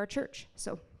area of our church.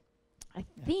 So I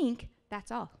think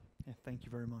that's all. Yeah, thank you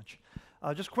very much.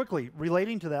 Just quickly,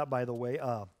 relating to that, by the way,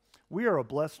 we are a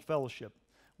blessed fellowship.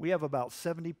 We have about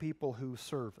 70 people who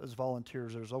serve as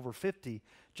volunteers. There's over 50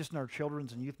 just in our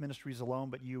children's and youth ministries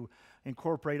alone, but you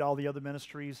incorporate all the other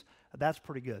ministries. That's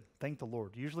pretty good. Thank the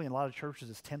Lord. Usually in a lot of churches,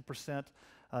 it's 10%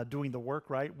 doing the work,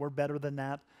 right? We're better than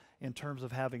that in terms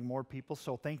of having more people.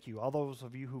 So thank you. All those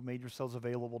of you who made yourselves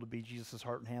available to be Jesus'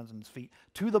 heart and hands and his feet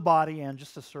to the body and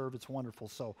just to serve, it's wonderful.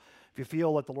 So if you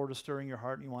feel like the Lord is stirring your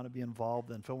heart and you want to be involved,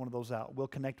 then fill one of those out. We'll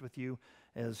connect with you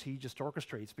as he just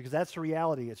orchestrates, because that's the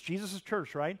reality. It's Jesus'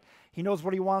 church, right? He knows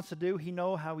what he wants to do. He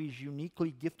knows how he's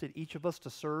uniquely gifted each of us to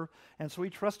serve, and so we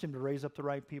trust him to raise up the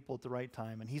right people at the right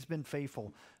time, and he's been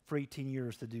faithful for 18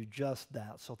 years to do just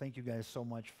that. So thank you guys so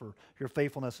much for your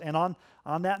faithfulness. And on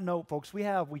that note, folks, we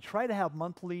try to have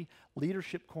monthly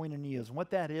leadership koinonias, and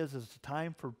what that is a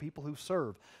time for people who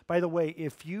serve. By the way,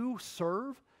 if you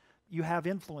serve, you have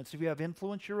influence. If you have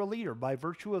influence, you're a leader. By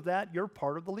virtue of that, you're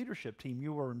part of the leadership team.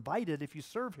 You are invited, if you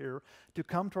serve here, to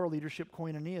come to our leadership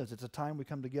koinonias. It's a time we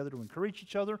come together to encourage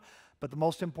each other, but the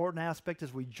most important aspect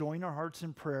is we join our hearts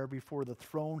in prayer before the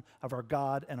throne of our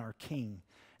God and our King.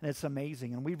 And it's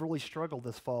amazing. And we've really struggled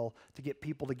this fall to get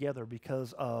people together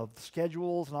because of the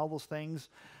schedules and all those things.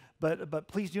 But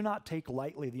please do not take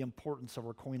lightly the importance of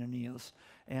our koinonias.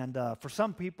 And for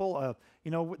some people,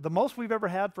 the most we've ever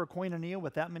had for a koinonia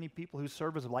with that many people who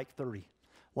serve is like 30.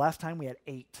 Last time we had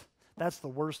 8. That's the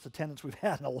worst attendance we've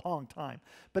had in a long time.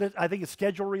 But I think it's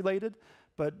schedule related.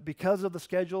 But because of the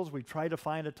schedules, we try to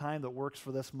find a time that works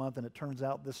for this month, and it turns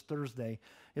out this Thursday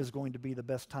is going to be the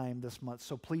best time this month.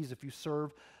 So please, if you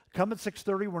serve, come at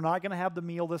 6:30. We're not going to have the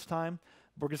meal this time.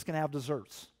 We're just going to have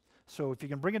desserts. So if you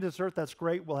can bring a dessert, that's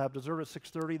great. We'll have dessert at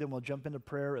 6:30, then we'll jump into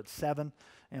prayer at 7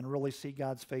 and really see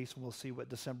God's face, and we'll see what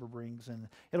December brings. And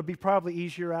it'll be probably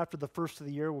easier after the first of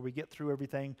the year where we get through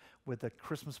everything with the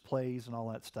Christmas plays and all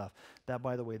that stuff. That,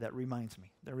 by the way, that reminds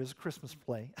me, there is a Christmas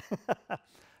play.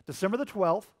 December the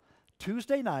 12th,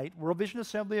 Tuesday night, World Vision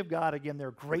Assembly of God. Again, they're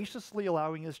graciously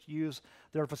allowing us to use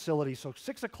their facility. So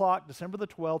 6 o'clock, December the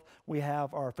 12th, we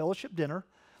have our fellowship dinner.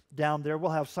 Down there,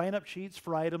 we'll have sign-up sheets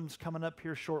for items coming up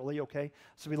here shortly, okay?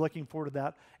 So be looking forward to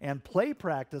that. And play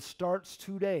practice starts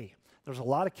today. There's a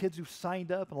lot of kids who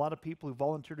signed up and a lot of people who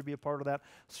volunteered to be a part of that.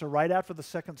 So right after the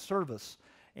second service,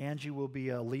 Angie will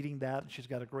be leading that. She's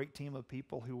got a great team of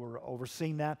people who are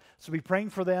overseeing that. So be praying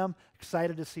for them,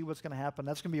 excited to see what's going to happen.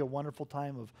 That's going to be a wonderful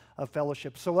time of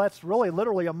fellowship. So that's really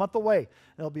literally a month away.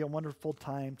 It'll be a wonderful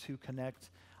time to connect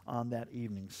on that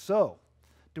evening. So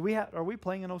are we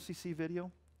playing an OCC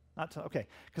video? Okay,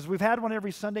 because we've had one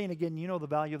every Sunday, and again, you know the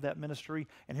value of that ministry,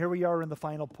 and here we are in the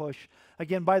final push.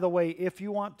 Again, by the way, if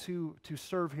you want to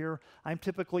serve here, I'm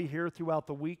typically here throughout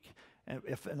the week. And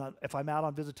if I'm out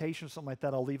on visitation or something like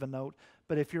that, I'll leave a note.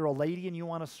 But if you're a lady and you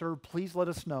want to serve, please let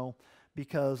us know,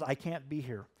 because I can't be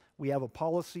here. We have a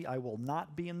policy. I will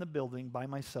not be in the building by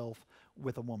myself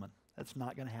with a woman. That's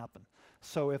not going to happen.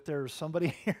 So if there's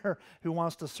somebody here who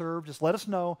wants to serve, just let us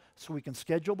know so we can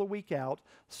schedule the week out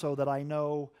so that I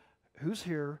know who's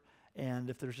here. And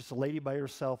if there's just a lady by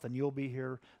herself, then you'll be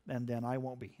here, and then I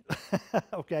won't be.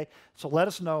 Okay? So let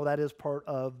us know. That is part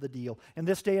of the deal. In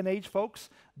this day and age, folks,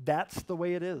 that's the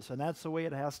way it is, and that's the way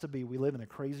it has to be. We live in a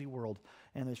crazy world,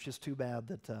 and it's just too bad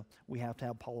that we have to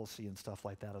have policy and stuff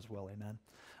like that as well. Amen?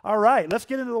 All right, let's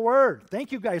get into the Word.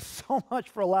 Thank you guys so much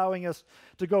for allowing us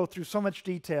to go through so much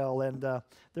detail, and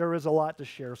there is a lot to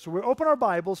share. So we open our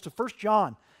Bibles to 1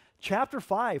 John chapter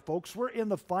 5, folks. We're in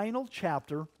the final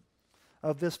chapter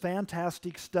of this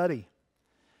fantastic study.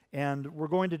 And we're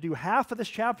going to do half of this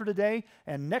chapter today,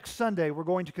 and next Sunday we're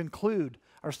going to conclude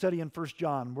our study in 1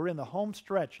 John. We're in the home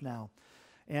stretch now,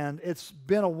 and it's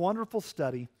been a wonderful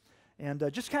study.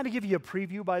 And just kind of give you a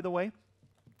preview, by the way,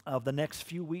 of the next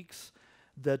few weeks,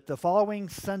 that the following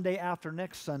Sunday after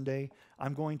next Sunday,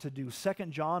 I'm going to do 2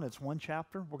 John. It's one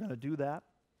chapter. We're going to do that.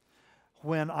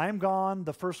 When I'm gone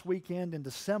the first weekend in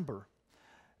December,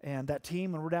 and that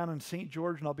team, and we're down in St.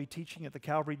 George, and I'll be teaching at the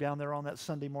Calvary down there on that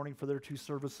Sunday morning for their 2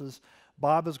 services.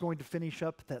 Bob is going to finish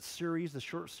up that series, the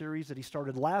short series that he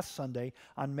started last Sunday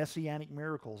on Messianic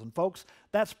miracles. And folks,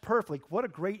 that's perfect. What a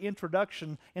great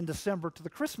introduction in December to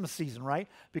the Christmas season, right?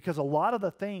 Because a lot of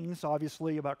the things,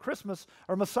 obviously, about Christmas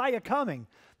are Messiah coming.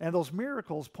 And those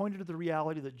miracles pointed to the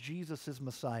reality that Jesus is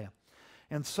Messiah.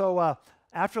 And so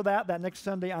after that next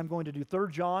Sunday, I'm going to do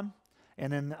 3 John.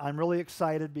 And then I'm really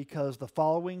excited because the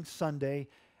following Sunday,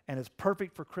 and it's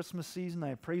perfect for Christmas season,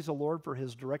 I praise the Lord for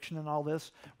His direction in all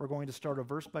this, we're going to start a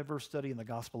verse-by-verse study in the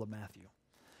Gospel of Matthew.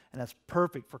 And that's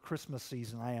perfect for Christmas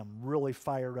season. I am really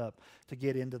fired up to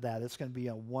get into that. It's going to be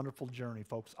a wonderful journey,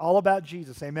 folks. All about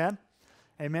Jesus. Amen?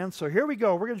 Amen. So here we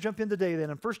go. We're going to jump in today then.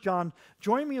 In 1 John,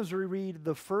 join me as we read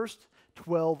the first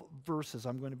 12 verses.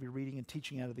 I'm going to be reading and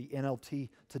teaching out of the NLT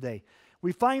today.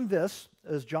 We find this,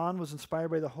 as John was inspired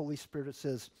by the Holy Spirit, it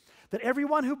says, that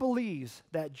everyone who believes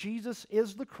that Jesus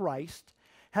is the Christ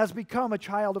has become a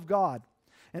child of God.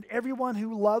 And everyone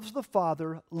who loves the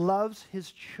Father loves His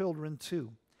children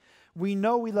too. We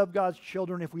know we love God's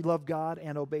children if we love God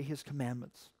and obey His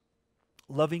commandments.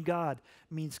 Loving God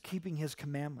means keeping His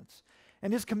commandments.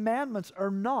 And His commandments are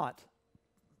not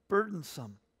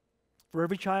burdensome. For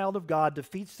every child of God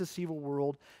defeats this evil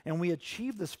world, and we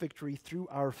achieve this victory through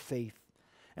our faith.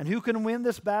 And who can win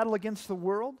this battle against the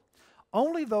world?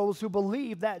 Only those who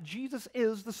believe that Jesus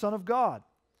is the Son of God.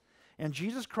 And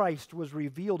Jesus Christ was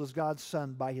revealed as God's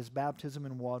Son by His baptism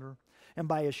in water and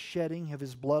by His shedding of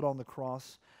His blood on the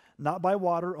cross, not by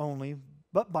water only,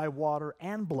 but by water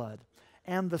and blood.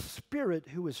 and the Spirit,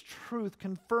 who is truth,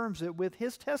 confirms it with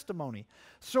his testimony.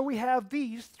 So we have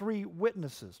these three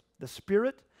witnesses, the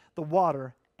Spirit, the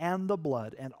water, and the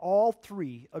blood, and all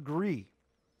three agree.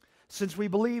 Since we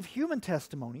believe human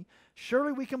testimony,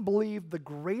 surely we can believe the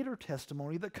greater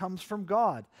testimony that comes from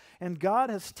God. And God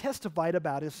has testified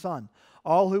about his Son.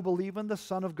 All who believe in the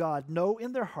Son of God know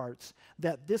in their hearts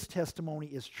that this testimony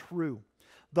is true.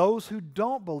 Those who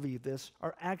don't believe this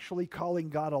are actually calling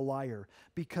God a liar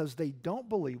because they don't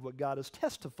believe what God has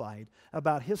testified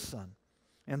about his Son.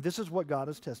 And this is what God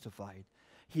has testified.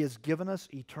 He has given us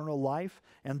eternal life,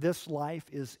 and this life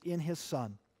is in his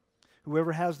Son.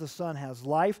 Whoever has the Son has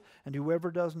life, and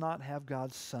whoever does not have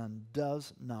God's Son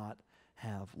does not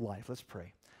have life. Let's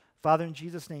pray. Father, in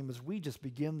Jesus' name, as we just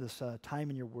begin this time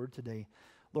in your word today,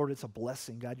 Lord, it's a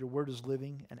blessing. God, your word is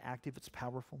living and active. It's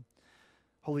powerful.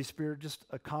 Holy Spirit, just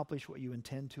accomplish what you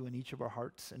intend to in each of our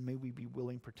hearts, and may we be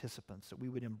willing participants, that we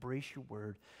would embrace your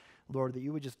word, Lord, that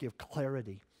you would just give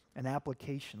clarity and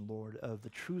application, Lord, of the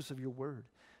truths of your word.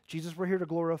 Jesus, we're here to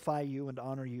glorify you and to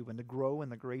honor you and to grow in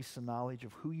the grace and knowledge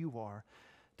of who you are,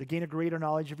 to gain a greater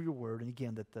knowledge of your word, and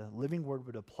again, that the living word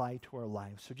would apply to our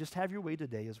lives. So just have your way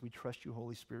today as we trust you,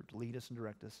 Holy Spirit, to lead us and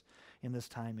direct us in this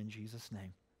time in Jesus'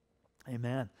 name.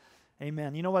 Amen.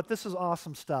 Amen. You know what? This is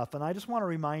awesome stuff, and I just want to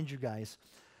remind you guys,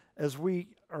 as we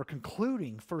are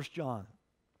concluding 1 John,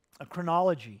 a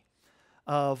chronology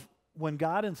of when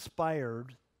God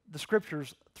inspired the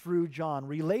scriptures through John,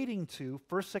 relating to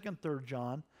 1st, 2nd, 3rd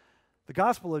John, the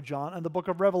Gospel of John, and the book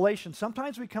of Revelation.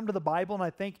 Sometimes we come to the Bible, and I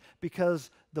think because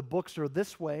the books are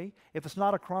this way, if it's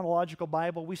not a chronological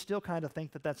Bible, we still kind of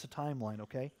think that that's a timeline,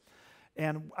 okay?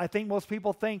 And I think most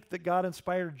people think that God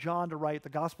inspired John to write the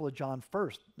Gospel of John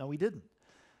first. No, he didn't.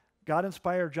 God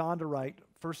inspired John to write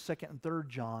 1st, 2nd, and 3rd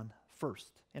John first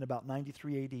in about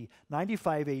 93 AD.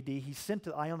 95 AD, he sent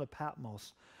to the island of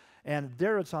Patmos. And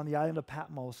there it's on the island of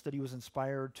Patmos that he was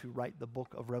inspired to write the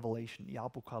book of Revelation, the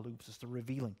Apocalypse, the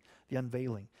revealing, the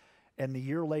unveiling. And a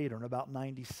year later, in about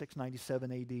 96,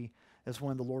 97 AD, is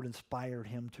when the Lord inspired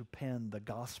him to pen the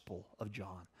Gospel of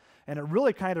John. And it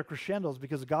really kind of crescendos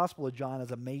because the Gospel of John is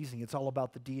amazing. It's all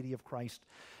about the deity of Christ.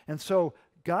 And so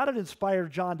God had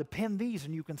inspired John to pen these,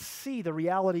 and you can see the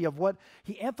reality of what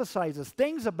he emphasizes,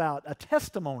 things about a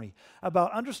testimony,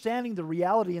 about understanding the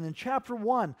reality. And in chapter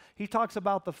 1, he talks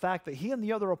about the fact that he and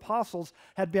the other apostles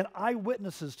had been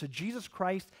eyewitnesses to Jesus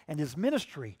Christ and his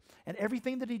ministry and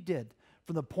everything that he did,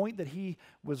 from the point that he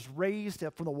was raised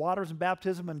from the waters and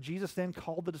baptism, and Jesus then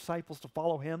called the disciples to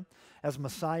follow him as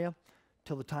Messiah,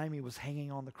 till the time he was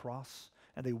hanging on the cross.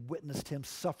 And they witnessed him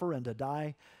suffer and to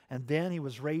die. And then he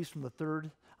was raised on the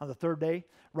third day,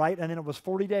 right? And then it was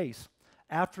 40 days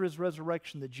after his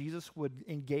resurrection that Jesus would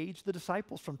engage the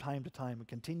disciples from time to time and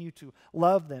continue to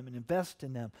love them and invest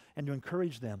in them and to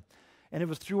encourage them. And it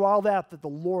was through all that that the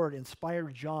Lord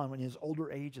inspired John in his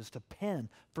older ages to pen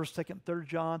 1st, 2nd, 3rd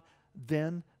John,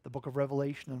 then the book of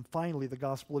Revelation, and finally the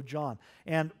Gospel of John.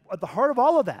 And at the heart of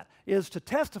all of that is to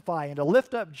testify and to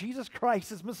lift up Jesus Christ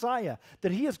as Messiah,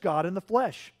 that he is God in the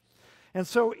flesh. And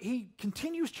so he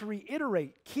continues to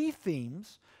reiterate key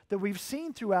themes that we've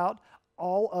seen throughout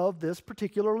all of this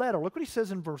particular letter. Look what he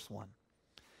says in verse 1.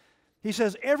 He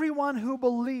says, everyone who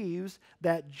believes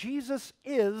that Jesus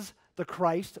is the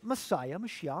Christ, Messiah,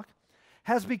 Mashiach,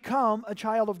 has become a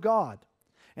child of God.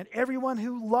 And everyone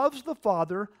who loves the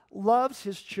Father loves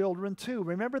his children too.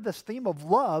 Remember, this theme of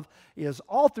love is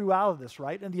all throughout this,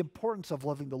 right? And the importance of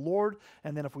loving the Lord.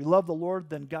 And then if we love the Lord,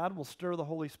 then God will stir, the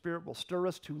Holy Spirit will stir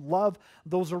us to love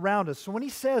those around us. So when he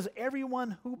says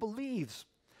everyone who believes,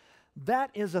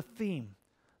 that is a theme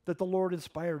that the Lord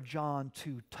inspired John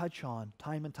to touch on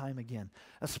time and time again,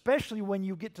 especially when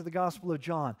you get to the Gospel of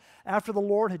John. After the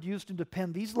Lord had used him to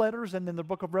pen these letters and then the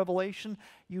book of Revelation,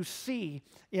 you see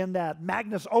in that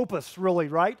magnus opus, really,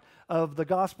 right, of the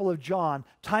Gospel of John,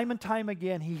 time and time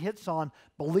again, he hits on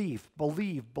believe,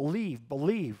 believe, believe,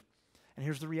 believe. And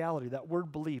here's the reality. That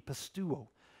word believe, pistuo,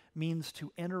 means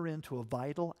to enter into a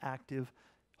vital, active,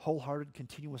 wholehearted,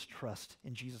 continuous trust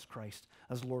in Jesus Christ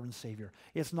as Lord and Savior.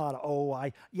 It's not,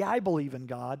 I believe in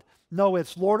God. No,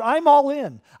 it's, Lord, I'm all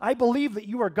in. I believe that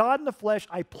you are God in the flesh.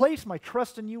 I place my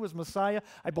trust in you as Messiah.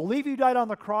 I believe you died on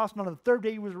the cross, and on the third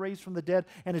day you was raised from the dead,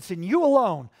 and it's in you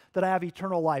alone that I have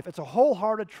eternal life. It's a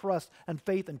wholehearted trust and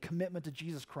faith and commitment to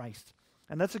Jesus Christ.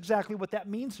 And that's exactly what that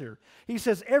means here. He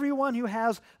says everyone who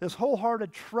has this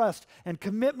wholehearted trust and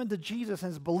commitment to Jesus and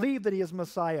has believed that he is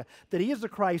Messiah, that he is the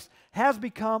Christ, has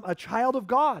become a child of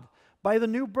God by the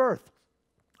new birth.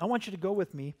 I want you to go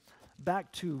with me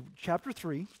back to chapter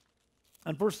 3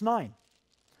 and verse 9.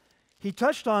 He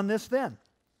touched on this then.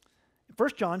 1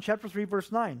 John chapter 3,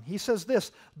 verse 9. He says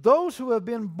this, those who have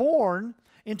been born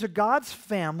into God's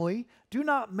family do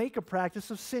not make a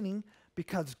practice of sinning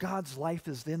because God's life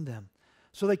is in them.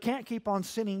 So they can't keep on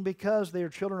sinning because they are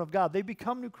children of God. They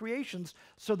become new creations,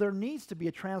 so there needs to be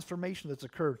a transformation that's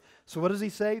occurred. So what does he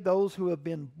say? Those who have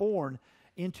been born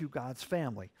into God's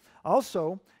family.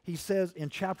 Also, he says in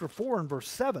chapter 4 and verse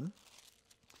 7,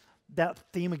 that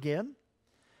theme again,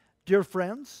 dear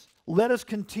friends, let us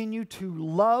continue to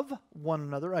love one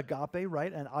another, agape,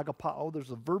 right? And agapao, there's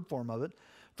a verb form of it.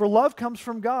 For love comes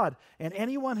from God, and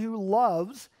anyone who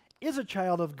loves is a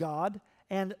child of God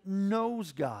and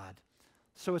knows God.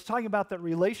 So it's talking about that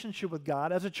relationship with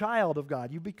God as a child of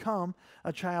God. You become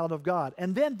a child of God.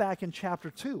 And then back in chapter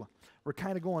 2, we're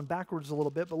kind of going backwards a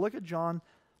little bit, but look at 1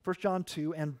 John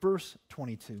 2 and verse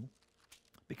 22,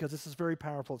 because this is very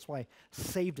powerful. That's why I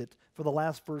saved it for the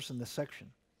last verse in this section.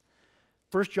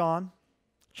 1 John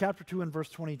chapter 2 and verse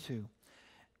 22.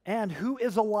 And who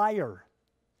is a liar?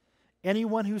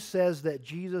 Anyone who says that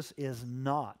Jesus is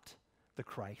not the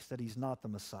Christ, that he's not the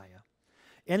Messiah.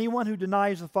 Anyone who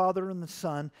denies the Father and the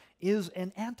Son is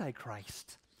an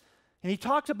antichrist. And he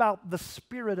talks about the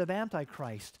spirit of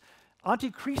antichrist.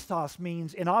 Antichristos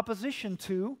means in opposition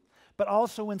to, but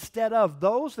also instead of.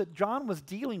 Those that John was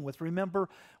dealing with. Remember,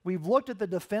 we've looked at the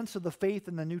defense of the faith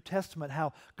in the New Testament,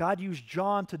 how God used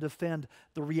John to defend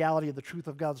the reality of the truth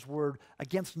of God's Word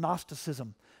against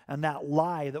Gnosticism and that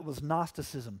lie that was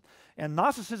Gnosticism. And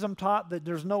Gnosticism taught that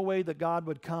there's no way that God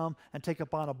would come and take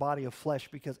upon a body of flesh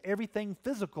because everything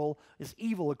physical is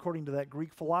evil according to that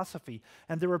Greek philosophy.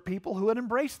 And there were people who had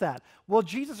embraced that. Well,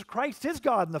 Jesus Christ is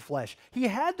God in the flesh. He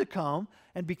had to come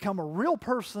and become a real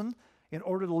person in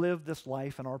order to live this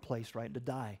life in our place, right? To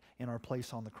die in our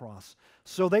place on the cross.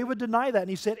 So they would deny that. And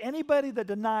he said, anybody that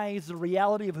denies the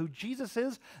reality of who Jesus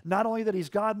is, not only that he's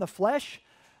God in the flesh,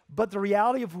 but the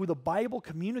reality of who the Bible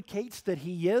communicates that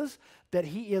he is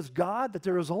God, that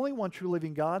there is only one true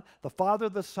living God, the Father,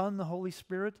 the Son, the Holy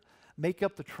Spirit, make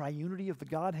up the triunity of the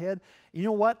Godhead. You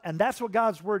know what? And that's what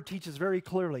God's Word teaches very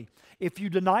clearly. If you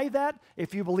deny that,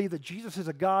 if you believe that Jesus is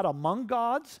a God among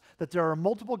gods, that there are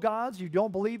multiple gods, you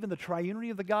don't believe in the triunity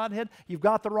of the Godhead, you've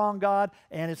got the wrong God,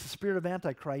 and it's the spirit of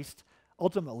Antichrist,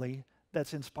 ultimately,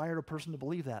 that's inspired a person to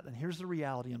believe that. And here's the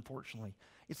reality, unfortunately.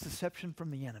 It's deception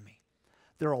from the enemy.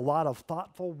 There are a lot of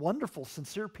thoughtful, wonderful,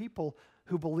 sincere people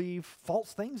who believe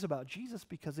false things about Jesus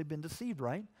because they've been deceived,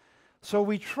 right? So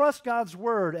we trust God's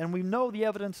Word, and we know the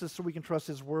evidences so we can trust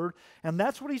His Word. And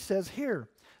that's what he says here,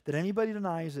 that anybody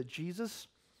denies that Jesus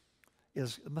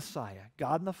is the Messiah,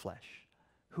 God in the flesh,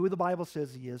 who the Bible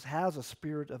says he is, has a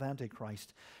spirit of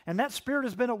Antichrist. And that spirit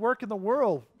has been at work in the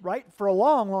world, right, for a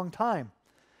long, long time.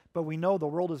 But we know the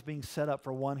world is being set up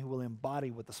for one who will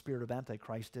embody what the spirit of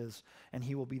Antichrist is, and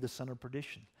he will be the son of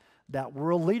perdition, that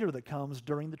world leader that comes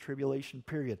during the tribulation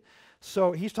period.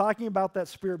 So he's talking about that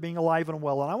spirit being alive and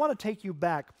well. And I want to take you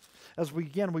back as we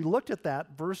looked at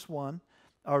that, verse 1,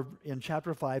 or in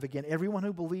chapter 5, again, everyone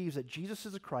who believes that Jesus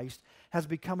is a Christ has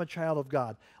become a child of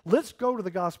God. Let's go to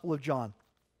the Gospel of John.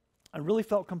 I really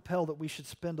felt compelled that we should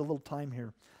spend a little time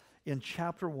here in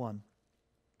chapter 1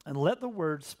 and let the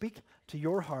Word speak to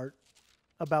your heart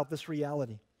about this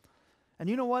reality. And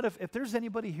you know what? If there's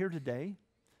anybody here today,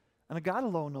 and God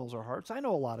alone knows our hearts. I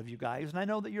know a lot of you guys, and I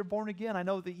know that you're born again. I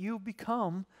know that you've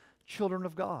become children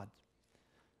of God.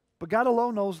 But God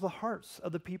alone knows the hearts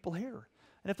of the people here.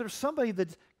 And if there's somebody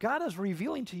that God is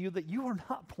revealing to you that you are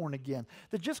not born again,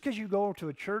 that just because you go to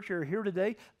a church or are here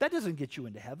today, that doesn't get you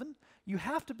into heaven. You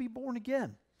have to be born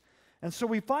again. And so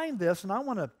we find this, and I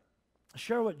want to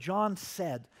share what John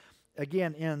said,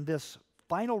 again, in this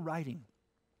final writing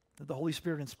that the Holy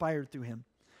Spirit inspired through him.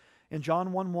 In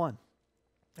John 1:1.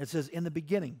 It says, in the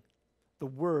beginning, the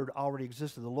Word already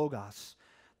existed, the Logos.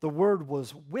 The Word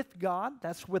was with God,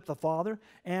 that's with the Father,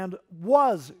 and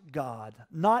was God.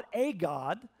 Not a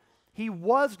God, he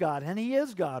was God, and he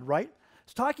is God, right?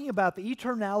 It's talking about the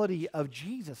eternality of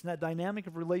Jesus and that dynamic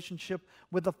of relationship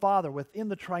with the Father, within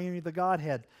the triunity of the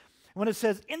Godhead. When it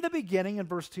says, in the beginning, in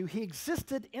verse 2, he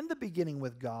existed in the beginning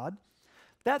with God,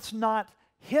 that's not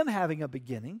him having a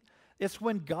beginning. It's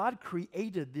when God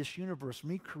created this universe,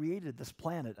 when he created this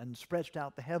planet and stretched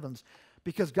out the heavens,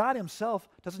 because God himself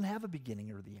doesn't have a beginning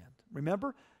or the end.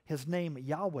 Remember, his name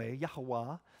Yahweh,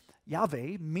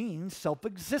 Yahweh means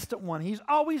self-existent one. He's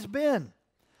always been.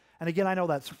 And again, I know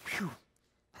that's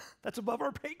above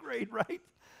our pay grade, right?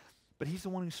 But he's the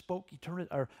one who spoke eternity,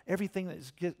 or everything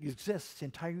that exists, the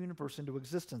entire universe, into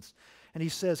existence. And he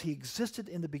says he existed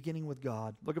in the beginning with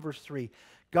God. Look at verse 3.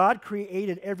 God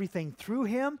created everything through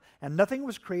him, and nothing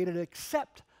was created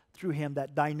except through him.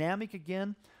 That dynamic,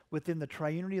 again, within the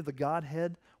triunity of the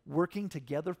Godhead, working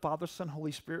together, Father, Son,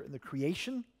 Holy Spirit, in the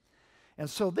creation. And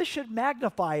so this should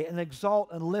magnify and exalt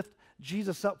and lift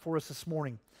Jesus up for us this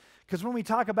morning. Because when we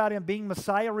talk about him being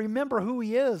Messiah, remember who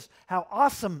he is, how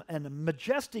awesome and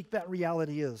majestic that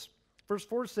reality is. Verse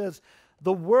 4 says,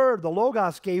 the Word, the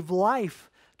Logos, gave life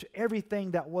to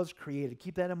everything that was created.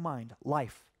 Keep that in mind,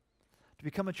 life. To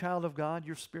become a child of God,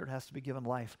 your spirit has to be given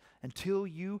life. Until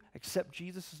you accept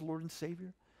Jesus as Lord and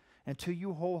Savior, until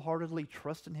you wholeheartedly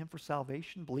trust in him for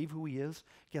salvation, believe who he is,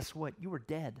 guess what? You are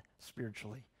dead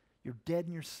spiritually. You're dead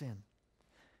in your sin.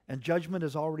 And judgment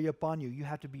is already upon you. You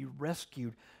have to be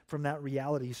rescued from that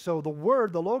reality. So the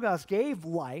Word, the Logos, gave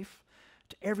life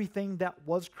to everything that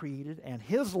was created, and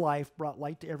his life brought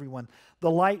light to everyone.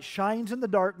 The light shines in the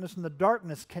darkness, and the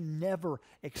darkness can never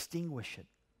extinguish it.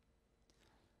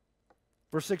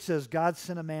 Verse 6 says, God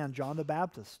sent a man, John the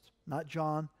Baptist, not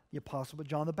John the Apostle, but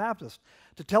John the Baptist,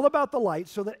 to tell about the light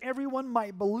so that everyone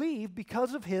might believe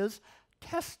because of his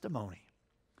testimony.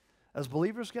 As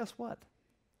believers, guess what?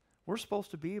 We're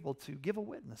supposed to be able to give a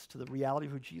witness to the reality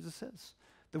of who Jesus is.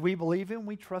 That we believe him,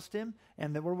 we trust him,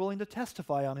 and that we're willing to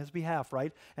testify on his behalf,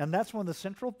 right? And that's one of the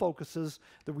central focuses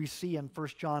that we see in 1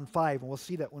 John 5, and we'll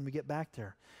see that when we get back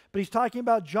there. But he's talking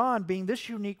about John being this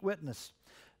unique witness.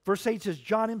 Verse 8 says,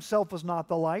 John himself was not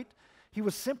the light. He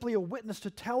was simply a witness to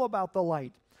tell about the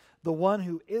light. The one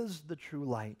who is the true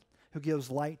light, who gives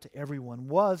light to everyone,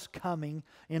 was coming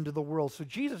into the world. So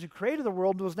Jesus, who created the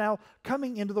world, was now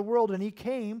coming into the world, and he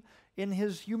came in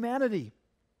his humanity.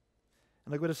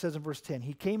 And look what it says in verse 10.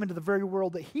 He came into the very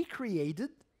world that he created.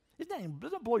 Doesn't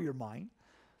that blow your mind?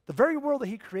 The very world that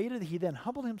he created, he then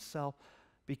humbled himself,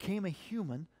 became a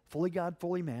human, fully God,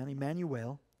 fully man,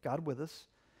 Emmanuel, God with us,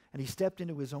 and he stepped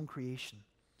into his own creation.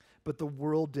 But the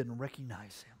world didn't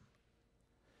recognize him.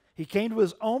 He came to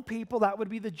his own people, that would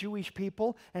be the Jewish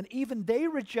people, and even they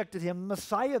rejected him, the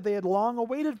Messiah they had long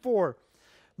awaited for.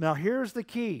 Now here's the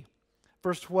key.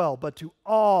 Verse 12, but to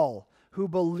all who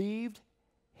believed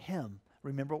him.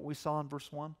 Remember what we saw in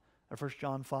verse 1 of 1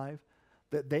 John 5?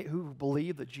 That they who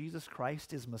believe that Jesus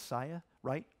Christ is Messiah,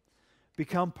 right?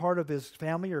 Become part of his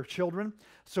family or children.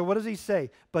 So what does he say?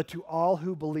 But to all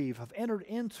who believe, have entered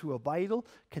into a vital,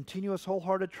 continuous,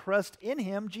 wholehearted trust in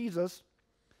him, Jesus,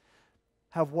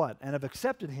 have what? And have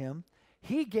accepted him.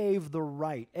 He gave the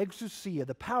right, exousia,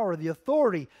 the power, the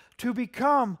authority to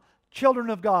become children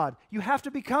of God. You have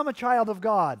to become a child of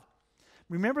God.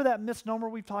 Remember that misnomer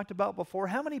we've talked about before?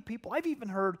 How many people, I've even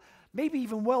heard, maybe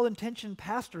even well-intentioned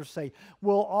pastors say,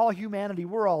 well, all humanity,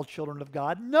 we're all children of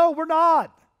God. No, we're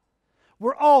not.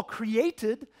 We're all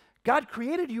created. God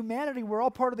created humanity. We're all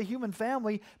part of the human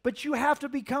family. But you have to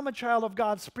become a child of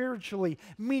God spiritually,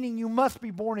 meaning you must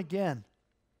be born again.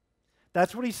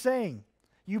 That's what he's saying.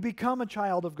 You become a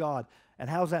child of God. And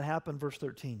how does that happen? Verse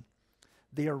 13.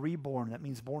 They are reborn. That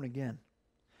means born again.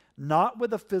 Not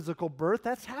with a physical birth.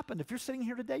 That's happened. If you're sitting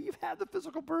here today, you've had the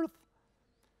physical birth.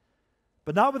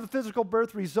 But not with a physical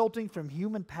birth resulting from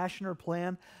human passion or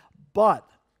plan, but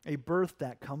a birth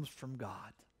that comes from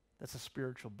God. That's a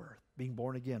spiritual birth, being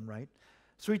born again, right?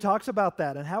 So he talks about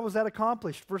that. And how was that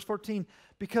accomplished? Verse 14,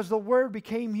 because the Word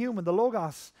became human, the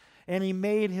Logos, and he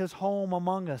made his home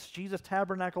among us. Jesus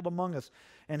tabernacled among us,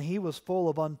 and he was full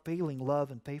of unfailing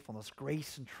love and faithfulness,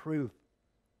 grace and truth.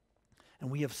 And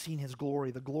we have seen his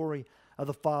glory, the glory of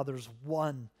the Father's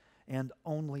one and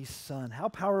only Son. How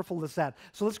powerful is that?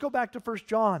 So let's go back to 1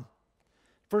 John.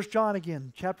 1 John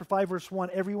again, chapter 5, verse 1.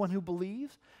 Everyone who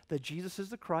believes that Jesus is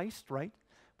the Christ, right?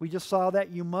 We just saw that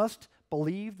you must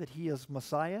believe that he is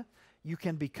Messiah. You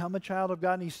can become a child of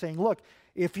God. And he's saying, look,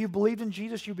 if you believed in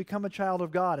Jesus, you become a child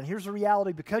of God. And here's the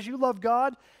reality. Because you love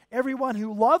God, everyone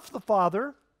who loves the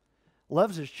Father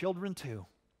loves his children too.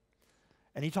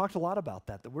 And he talked a lot about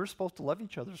that we're supposed to love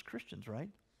each other as Christians, right?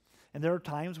 And there are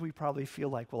times we probably feel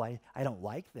like, well, I don't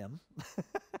like them.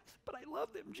 But I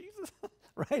love them, Jesus,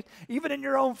 right? Even in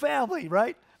your own family,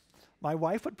 right? My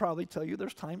wife would probably tell you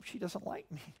there's times she doesn't like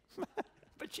me.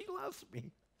 But she loves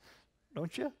me.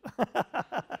 Don't you?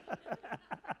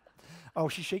 Oh,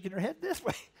 she's shaking her head this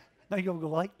way. No, you're going to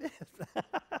go like this.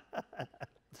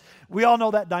 We all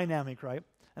know that dynamic, right?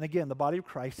 And again, the body of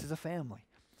Christ is a family.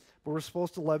 But we're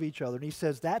supposed to love each other. And he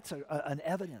says that's an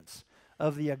evidence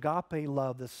of the agape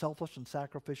love, the selfless and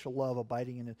sacrificial love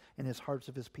abiding in his hearts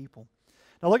of his people.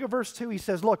 Now look at verse 2. He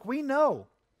says, look, we know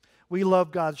we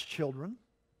love God's children,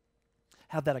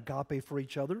 have that agape for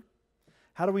each other.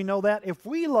 How do we know that? If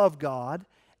we love God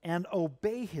and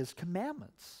obey his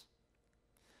commandments.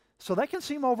 So that can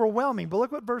seem overwhelming, but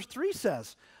look what verse 3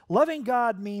 says. Loving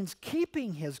God means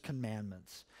keeping his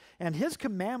commandments. And his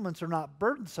commandments are not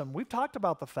burdensome. We've talked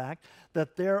about the fact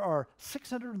that there are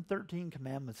 613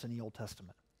 commandments in the Old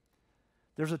Testament.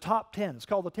 There's a top 10. It's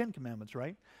called the 10 Commandments,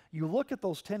 right? You look at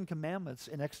those 10 Commandments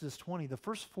in Exodus 20, the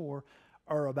first 4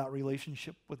 are about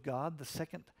relationship with God. The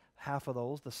second half of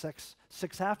those, the six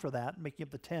after that, making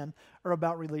up the 10, are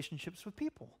about relationships with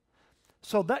people.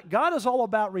 So that God is all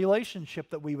about relationship,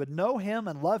 that we would know Him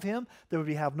and love Him, that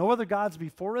we have no other gods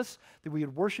before us, that we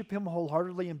would worship Him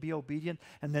wholeheartedly and be obedient,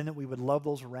 and then that we would love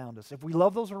those around us. If we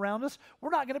love those around us,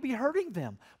 we're not going to be hurting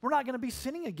them. We're not going to be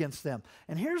sinning against them.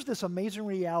 And here's this amazing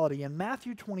reality in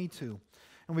Matthew 22.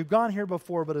 And we've gone here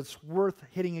before, but it's worth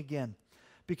hitting again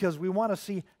because we want to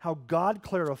see how God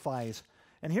clarifies.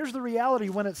 And here's the reality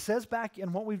when it says back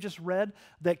in what we've just read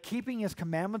that keeping His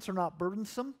commandments are not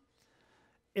burdensome.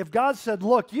 If God said,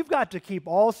 look, you've got to keep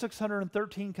all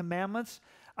 613 commandments,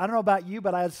 I don't know about you,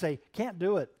 but I'd say, can't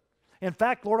do it. In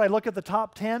fact, Lord, I look at the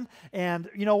top 10, and,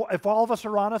 if all of us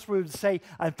are honest, we would say,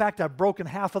 in fact, I've broken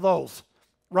half of those,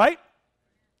 right?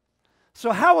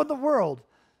 So how in the world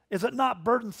is it not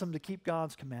burdensome to keep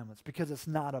God's commandments? Because it's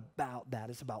not about that.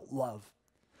 It's about love.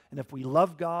 And if we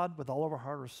love God with all of our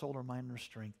heart, our soul, our mind, and our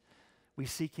strength, we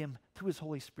seek Him through His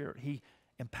Holy Spirit. He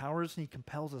empowers and He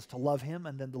compels us to love Him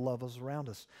and then to love those around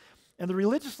us. And the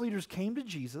religious leaders came to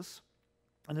Jesus,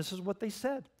 and this is what they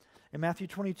said. In Matthew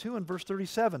 22 and verse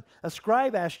 37, a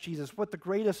scribe asked Jesus what the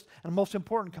greatest and most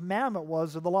important commandment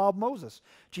was of the law of Moses.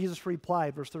 Jesus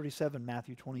replied, verse 37,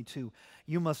 Matthew 22,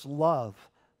 you must love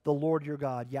the Lord your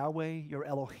God, Yahweh your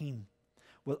Elohim,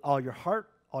 with all your heart,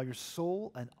 all your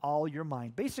soul, and all your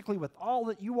mind. Basically, with all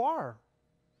that you are.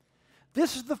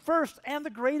 This is the first and the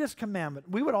greatest commandment.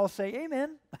 We would all say,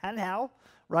 amen, and how,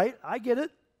 right? I get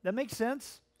it. That makes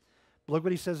sense. But look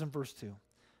what He says in verse 2,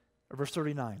 or verse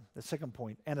 39, the second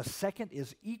point. And a second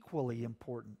is equally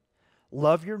important.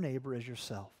 Love your neighbor as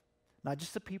yourself. Not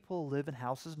just the people who live in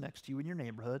houses next to you in your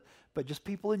neighborhood, but just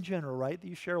people in general, right, that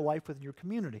you share life with in your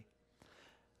community.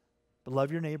 But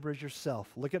love your neighbor as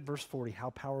yourself. Look at verse 40.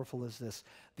 How powerful is this?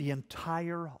 The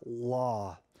entire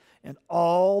law and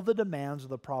all the demands of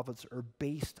the prophets are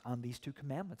based on these two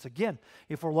commandments. Again,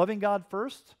 if we're loving God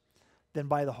first, then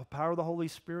by the power of the Holy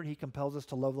Spirit, He compels us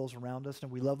to love those around us. And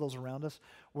if we love those around us,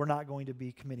 we're not going to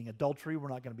be committing adultery. We're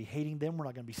not going to be hating them. We're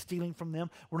not going to be stealing from them.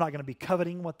 We're not going to be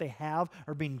coveting what they have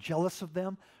or being jealous of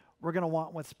them. We're going to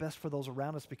want what's best for those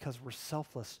around us because we're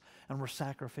selfless and we're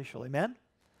sacrificial. Amen?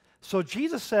 So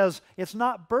Jesus says it's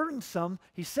not burdensome.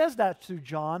 He says that to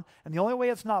John, and the only way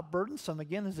it's not burdensome,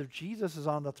 again, is if Jesus is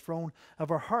on the throne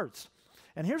of our hearts.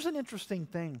 And here's an interesting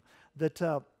thing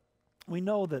that we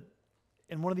know that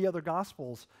in one of the other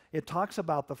Gospels, it talks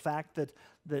about the fact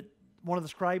that one of the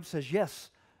scribes says,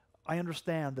 yes, I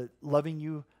understand that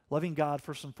loving God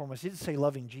first and foremost. He didn't say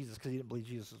loving Jesus because he didn't believe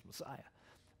Jesus was Messiah.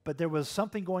 But there was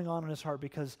something going on in his heart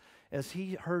because as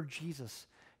he heard Jesus,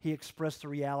 he expressed the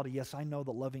reality, yes, I know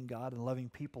that loving God and loving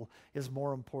people is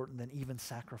more important than even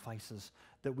sacrifices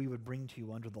that we would bring to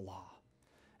you under the law.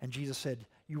 And Jesus said,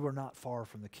 you are not far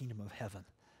from the kingdom of heaven,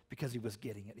 because He was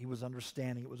getting it. He was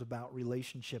understanding it was about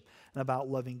relationship and about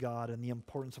loving God and the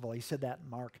importance of all. He said that in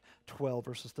Mark 12,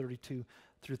 verses 32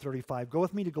 through 35. Go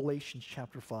with me to Galatians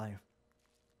chapter 5.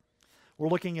 We're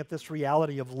looking at this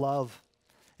reality of love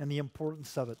and the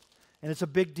importance of it. And it's a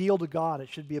big deal to God. It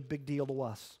should be a big deal to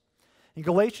us. In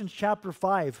Galatians chapter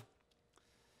 5,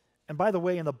 and by the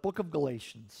way, in the book of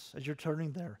Galatians, as you're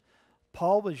turning there,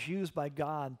 Paul was used by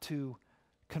God to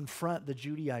confront the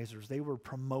Judaizers. They were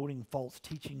promoting false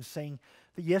teachings, saying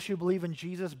that yes, you believe in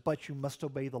Jesus, but you must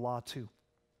obey the law too.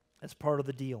 That's part of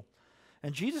the deal.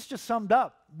 And Jesus just summed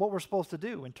up what we're supposed to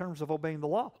do in terms of obeying the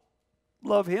law.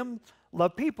 Love Him,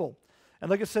 love people. And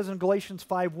like it says in Galatians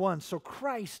 5:1, so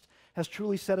Christ has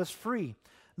truly set us free.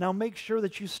 Now make sure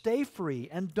that you stay free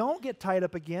and don't get tied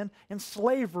up again in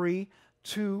slavery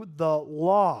to the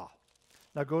law.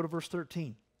 Now go to verse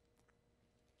 13.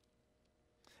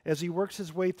 As he works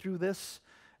his way through this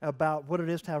about what it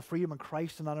is to have freedom in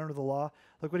Christ and not under the law,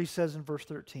 look what he says in verse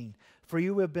 13. For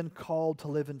you have been called to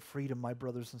live in freedom, my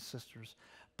brothers and sisters.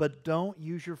 But don't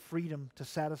use your freedom to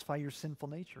satisfy your sinful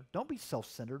nature. Don't be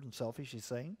self-centered and selfish, he's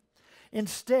saying.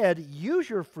 Instead, use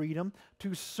your freedom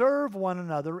to serve one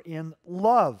another in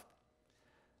love.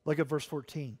 Look at verse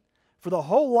 14. For the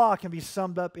whole law can be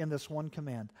summed up in this one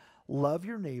command. Love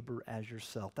your neighbor as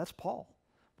yourself. That's Paul.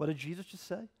 What did Jesus just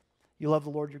say? You love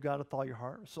the Lord your God with all your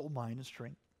heart, soul, mind, and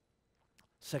strength.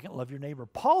 Second, love your neighbor.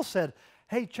 Paul said,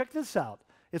 hey, check this out.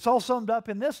 It's all summed up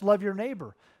in this, love your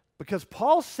neighbor. Because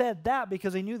Paul said that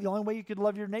because he knew the only way you could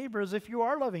love your neighbor is if you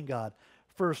are loving God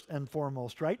first and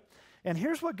foremost, right? And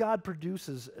here's what God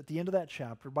produces at the end of that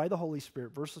chapter by the Holy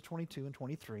Spirit, verses 22 and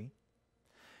 23.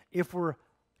 If we're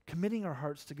committing our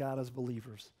hearts to God as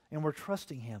believers and we're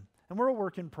trusting Him, and we're a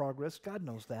work in progress, God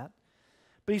knows that.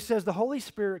 But he says the Holy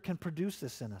Spirit can produce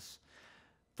this in us.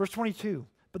 Verse 22,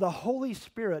 but the Holy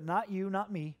Spirit, not you,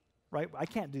 not me, right? I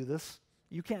can't do this.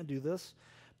 You can't do this.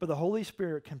 But the Holy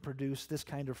Spirit can produce this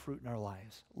kind of fruit in our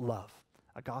lives. Love,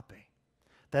 agape.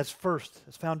 That's first.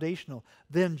 It's foundational.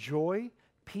 Then joy,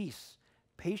 peace,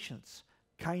 patience,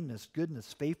 kindness,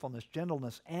 goodness, faithfulness,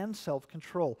 gentleness, and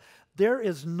self-control. There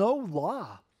is no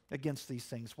law against these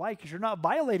things. Why? Because you're not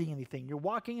violating anything. You're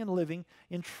walking and living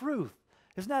in truth.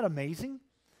 Isn't that amazing?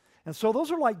 And so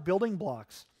those are like building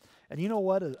blocks. And you know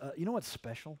what? You know what's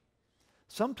special?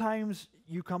 Sometimes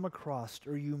you come across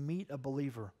or you meet a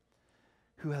believer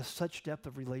who has such depth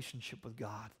of relationship with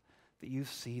God that you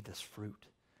see this fruit.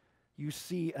 You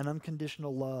see an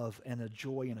unconditional love and a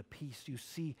joy and a peace. You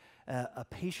see a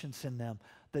patience in them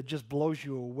that just blows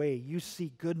you away. You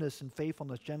see goodness and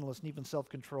faithfulness, gentleness, and even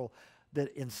self-control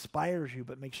that inspires you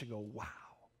but makes you go, wow.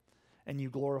 And you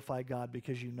glorify God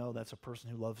because you know that's a person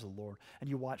who loves the Lord. And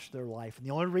you watch their life. And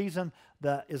the only reason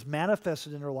that is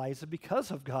manifested in their lives is because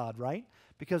of God, right?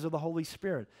 Because of the Holy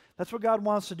Spirit. That's what God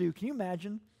wants to do. Can you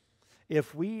imagine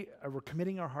if we were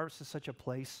committing our hearts to such a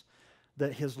place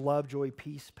that his love, joy,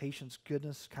 peace, patience,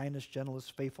 goodness, kindness, gentleness,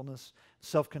 faithfulness,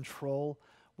 self-control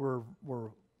were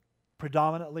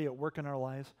predominantly at work in our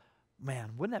lives?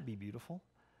 Man, wouldn't that be beautiful?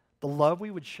 The love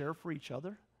we would share for each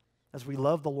other as we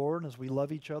love the Lord and as we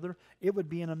love each other, it would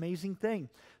be an amazing thing.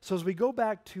 So as we go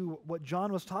back to what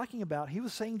John was talking about, he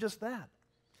was saying just that.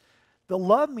 The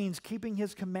love means keeping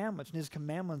his commandments, and his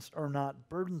commandments are not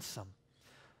burdensome.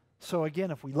 So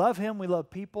again, if we love him, we love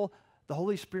people, the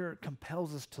Holy Spirit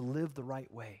compels us to live the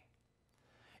right way.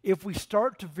 If we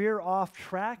start to veer off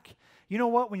track, you know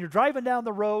what? When you're driving down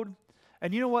the road,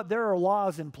 and you know what? There are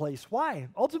laws in place. Why?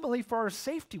 Ultimately, for our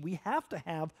safety, we have to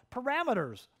have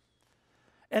parameters.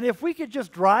 And if we could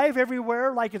just drive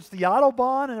everywhere like it's the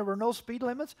Autobahn and there were no speed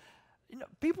limits,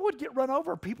 people would get run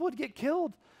over. People would get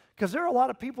killed. Because there are a lot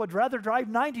of people who would rather drive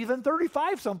 90 than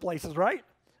 35 some places, right?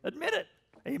 Admit it.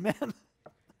 Amen.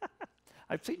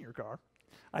 I've seen your car.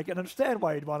 I can understand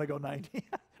why you'd want to go 90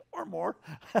 or more.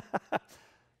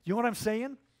 You know what I'm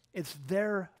saying? It's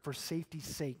there for safety's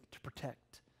sake to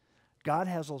protect. God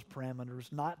has those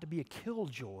parameters not to be a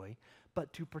killjoy,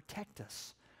 but to protect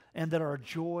us. And that our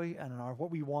joy and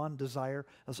what we want and desire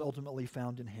is ultimately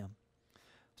found in him.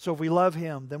 So if we love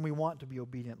him, then we want to be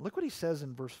obedient. Look what he says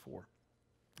in verse 4,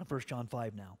 1 John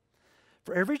 5 now.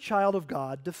 For every child of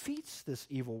God defeats this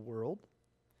evil world,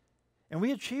 and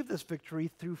we achieve this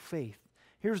victory through faith.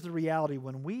 Here's the reality.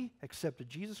 When we accepted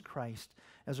Jesus Christ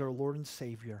as our Lord and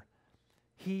Savior,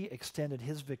 he extended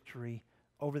his victory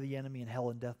over the enemy in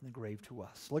hell and death and the grave to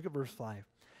us. Look at verse 5.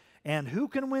 And who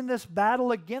can win this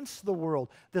battle against the world,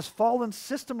 this fallen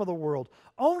system of the world?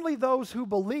 Only those who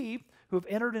believe, who have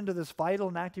entered into this vital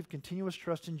and active continuous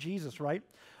trust in Jesus, right?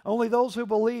 Only those who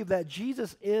believe that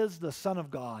Jesus is the Son of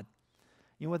God.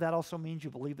 You know what that also means? You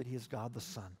believe that he is God the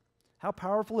Son. How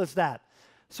powerful is that?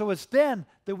 So it's then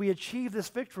that we achieve this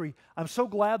victory. I'm so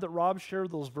glad that Rob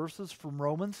shared those verses from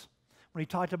Romans when he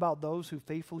talked about those who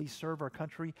faithfully serve our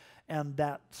country and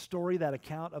that story, that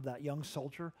account of that young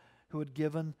soldier who had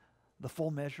given the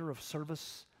full measure of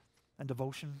service and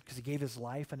devotion because he gave his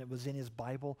life and it was in his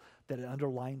Bible that it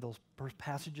underlined those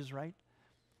passages, right?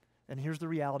 And here's the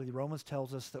reality. Romans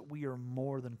tells us that we are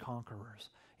more than conquerors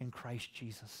in Christ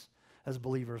Jesus as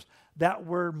believers. That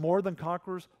word, more than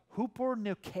conquerors,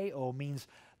 hupornikeo, means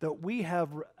that we have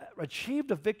achieved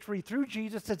a victory through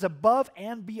Jesus that's above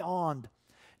and beyond.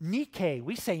 Nike,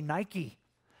 we say Nike.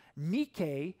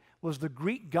 Nike was the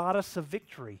Greek goddess of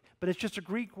victory, but it's just a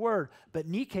Greek word. But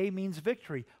Nike means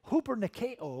victory.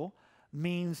 Hupernikeo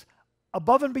means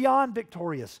above and beyond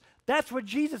victorious. That's what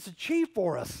Jesus achieved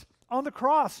for us on the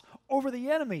cross over the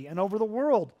enemy and over the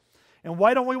world. And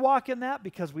why don't we walk in that?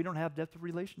 Because we don't have depth of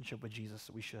relationship with Jesus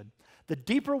that we should. The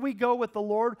deeper we go with the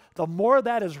Lord, the more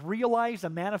that is realized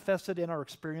and manifested in our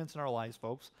experience in our lives,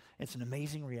 folks. It's an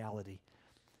amazing reality.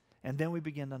 And then we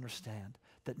begin to understand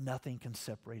that nothing can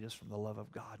separate us from the love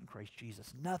of God in Christ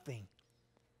Jesus. Nothing.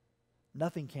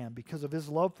 Nothing can because of his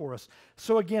love for us.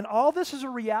 So again, all this is a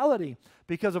reality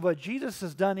because of what Jesus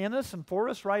has done in us and for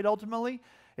us, right? Ultimately,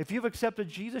 if you've accepted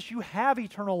Jesus, you have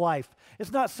eternal life.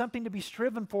 It's not something to be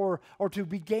striven for or to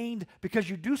be gained because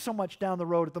you do so much down the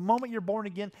road. At the moment you're born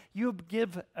again, you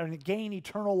give and gain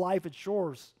eternal life. It's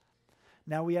yours.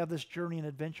 Now we have this journey and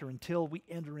adventure until we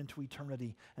enter into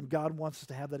eternity. And God wants us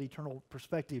to have that eternal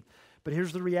perspective. But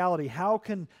here's the reality. How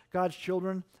can God's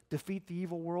children defeat the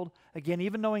evil world? Again,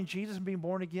 even knowing Jesus and being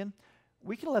born again,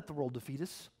 we can let the world defeat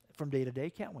us from day to day,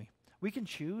 can't we? We can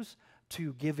choose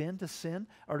to give in to sin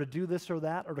or to do this or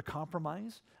that or to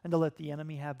compromise and to let the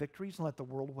enemy have victories and let the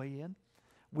world weigh in.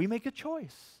 we make a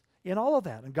choice in all of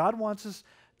that. And God wants us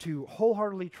to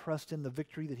wholeheartedly trust in the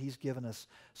victory that he's given us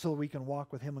so that we can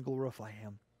walk with him and glorify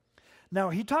him. Now,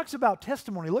 he talks about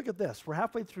testimony. Look at this. We're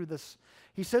halfway through this.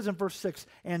 He says in verse 6,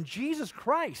 and Jesus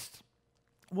Christ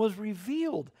was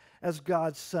revealed as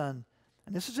God's Son.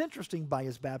 And this is interesting, by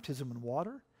his baptism in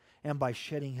water and by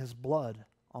shedding his blood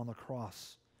on the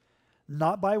cross.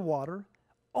 Not by water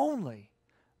only,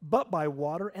 but by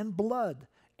water and blood.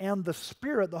 And the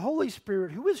Spirit, the Holy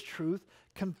Spirit, who is truth,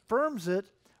 confirms it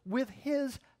with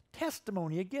his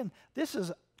testimony. Again, this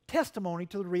is testimony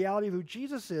to the reality of who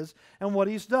Jesus is and what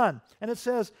he's done. And it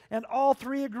says, and all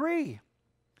three agree.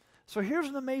 So here's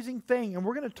an amazing thing, and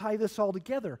we're going to tie this all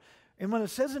together. And when it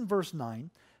says in verse 9,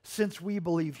 since we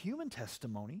believe human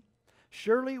testimony,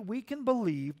 surely we can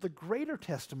believe the greater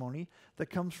testimony that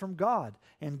comes from God.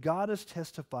 And God has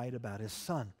testified about his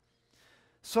Son.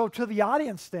 So to the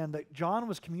audience then that John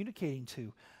was communicating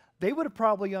to, they would have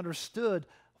probably understood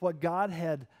what God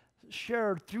had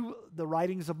shared through the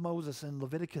writings of Moses in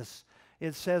Leviticus.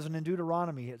 It says, and in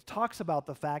Deuteronomy, it talks about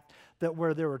the fact that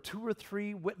where there are 2 or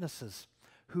 3 witnesses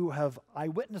who have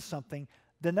eyewitnessed something,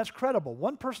 then that's credible.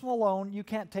 One person alone, you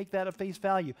can't take that at face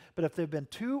value. But if there have been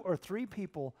 2 or 3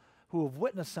 people who have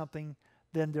witnessed something,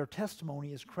 then their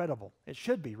testimony is credible. It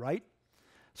should be, right?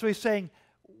 So he's saying,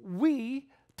 we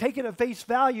take it at face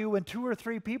value when 2 or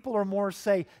 3 people or more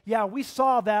say, yeah, we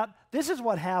saw that. This is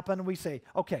what happened. We say,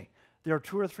 okay, there are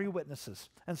 2 or 3 witnesses.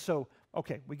 And so,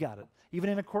 okay, we got it. Even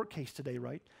in a court case today,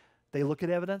 right? They look at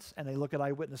evidence and they look at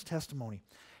eyewitness testimony.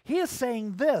 He is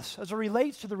saying this as it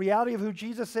relates to the reality of who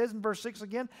Jesus is in verse 6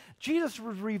 again. Jesus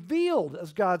was revealed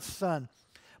as God's Son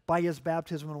by his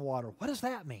baptism in water. What does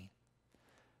that mean?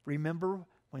 Remember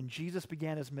when Jesus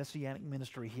began his messianic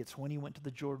ministry, it's when he went to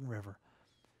the Jordan River.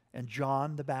 And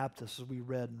John the Baptist, as we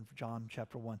read in John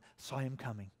chapter 1, saw him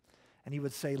coming. And he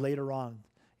would say later on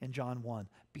in John 1,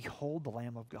 behold the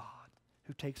Lamb of God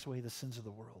who takes away the sins of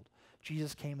the world.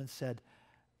 Jesus came and said,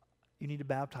 you need to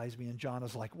baptize me. And John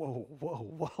is like,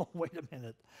 whoa, wait a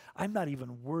minute. I'm not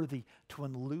even worthy to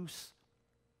unloose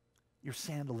your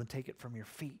sandal and take it from your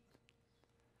feet.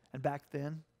 And back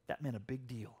then, that meant a big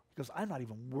deal. He goes, I'm not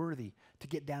even worthy to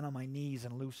get down on my knees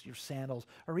and loose your sandals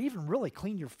or even really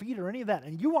clean your feet or any of that.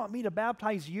 And you want me to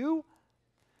baptize you?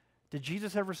 Did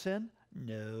Jesus ever sin?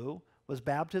 No. Was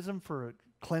baptism for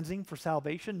cleansing, for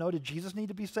salvation? No. Did Jesus need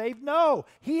to be saved? No.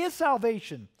 He is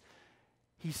salvation.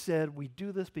 He said, we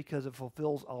do this because it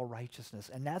fulfills all righteousness.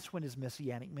 And that's when his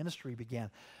messianic ministry began.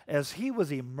 As he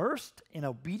was immersed in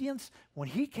obedience, when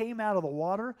he came out of the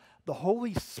water, the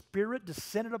Holy Spirit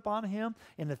descended upon him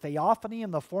in the theophany in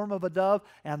the form of a dove,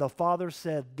 and the Father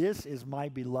said, this is my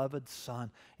beloved Son,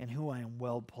 in whom I am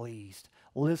well pleased.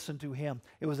 Listen to him.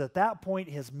 It was at that point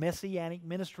his messianic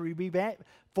ministry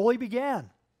fully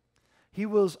began. He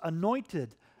was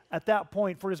anointed at that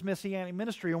point for his messianic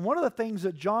ministry. And one of the things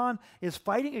that John is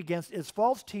fighting against is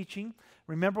false teaching.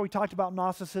 Remember, we talked about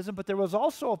Gnosticism, but there was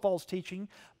also a false teaching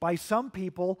by some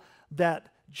people that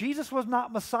Jesus was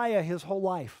not Messiah his whole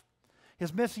life.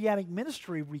 His messianic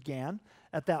ministry began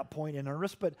at that point in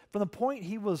earnest, but from the point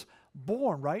he was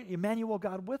born, right? Emmanuel,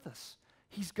 God with us.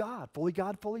 He's God,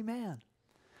 fully man.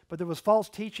 But there was false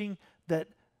teaching that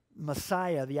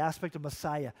Messiah, the aspect of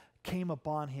Messiah, came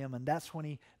upon him, and that's when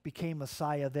he became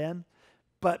Messiah then.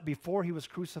 But before he was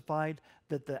crucified,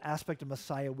 that the aspect of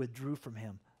Messiah withdrew from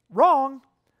him. Wrong.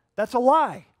 That's a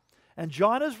lie. And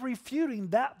John is refuting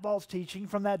that false teaching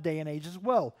from that day and age as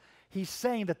well. He's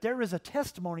saying that there is a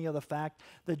testimony of the fact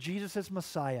that Jesus is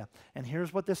Messiah. And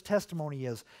here's what this testimony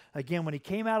is. Again, when he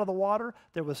came out of the water,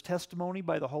 there was testimony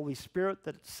by the Holy Spirit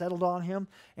that settled on him.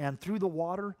 And through the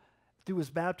water, through his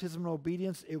baptism and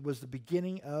obedience, it was the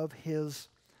beginning of his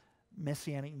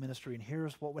messianic ministry. And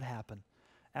here's what would happen.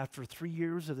 After 3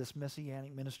 years of this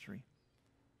messianic ministry,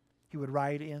 he would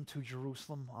ride into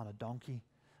Jerusalem on a donkey.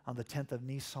 On the 10th of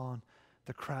Nisan,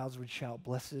 the crowds would shout,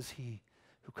 blessed is he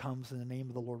who comes in the name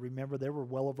of the Lord. Remember, there were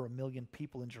well over 1 million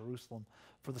people in Jerusalem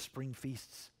for the spring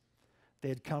feasts. They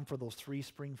had come for those 3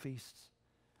 spring feasts.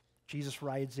 Jesus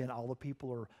rides in. All the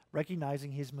people are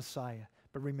recognizing he's Messiah.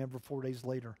 But remember, 4 days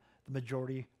later, the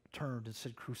majority turned and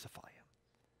said, crucify him.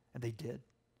 And they did.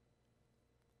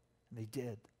 And they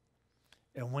did.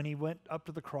 And when he went up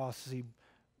to the cross, as he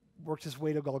worked his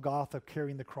way to Golgotha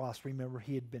carrying the cross, remember,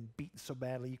 he had been beaten so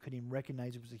badly you couldn't even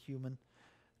recognize he was a human.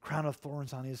 Crown of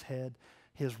thorns on his head,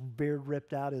 his beard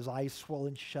ripped out, his eyes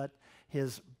swollen shut,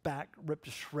 his back ripped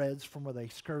to shreds from where they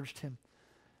scourged him.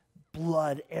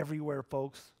 Blood everywhere,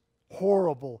 folks.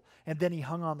 Horrible. And then he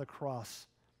hung on the cross,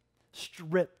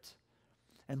 stripped,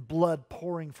 and blood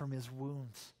pouring from his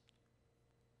wounds.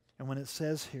 And when it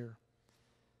says here,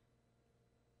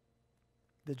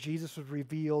 that Jesus was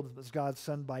revealed as God's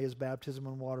Son by his baptism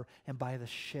in water and by the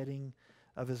shedding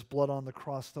of his blood on the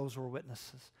cross. Those were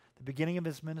witnesses. The beginning of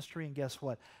his ministry, and guess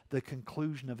what? The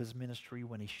conclusion of his ministry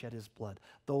when he shed his blood.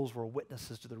 Those were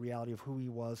witnesses to the reality of who he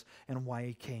was and why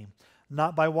he came.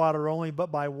 Not by water only,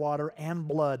 but by water and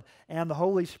blood. And the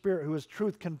Holy Spirit, who is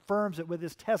truth, confirms it with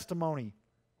his testimony.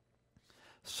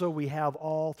 So we have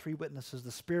all three witnesses,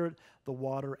 the Spirit, the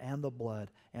water, and the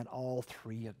blood, and all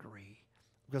three agree.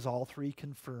 Because all three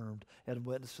confirmed and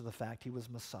witnessed to the fact he was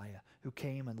Messiah, who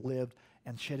came and lived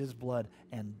and shed his blood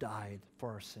and died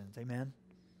for our sins. Amen?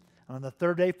 And on the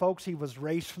third day, folks, he was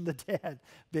raised from the dead,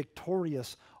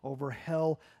 victorious over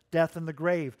hell, death, and the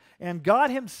grave. And God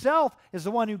himself is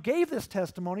the one who gave this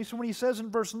testimony. So when he says in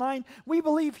verse 9, we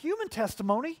believe human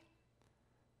testimony,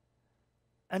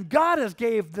 and God has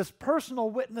gave this personal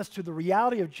witness to the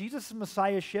reality of Jesus'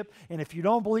 Messiahship, and if you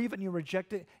don't believe it and you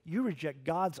reject it, you reject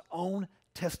God's own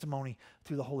testimony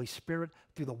through the Holy Spirit,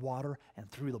 through the water, and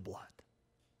through the blood.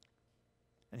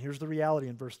 And here's the reality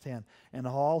in verse 10. And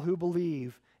all who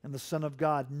believe in the Son of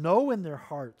God know in their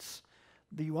hearts,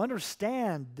 do you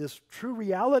understand this true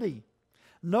reality?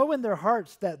 Know in their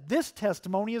hearts that this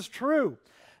testimony is true.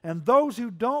 And those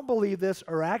who don't believe this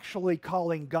are actually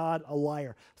calling God a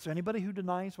liar. So anybody who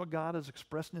denies what God has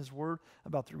expressed in his word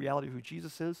about the reality of who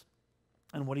Jesus is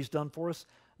and what he's done for us,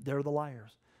 they're the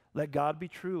liars. Let God be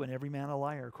true and every man a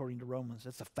liar, according to Romans.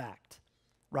 It's a fact,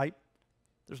 right?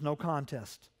 There's no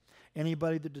contest.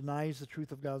 Anybody that denies the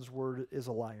truth of God's word is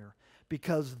a liar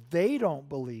because they don't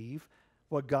believe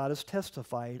what God has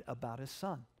testified about his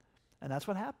Son. And that's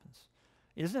what happens.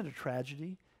 Isn't it a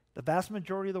tragedy? The vast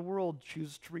majority of the world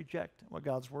chooses to reject what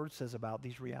God's word says about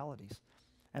these realities.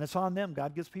 And it's on them.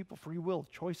 God gives people free will,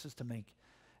 choices to make.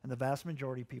 And the vast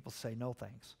majority of people say, no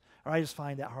thanks. Or I just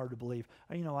find that hard to believe.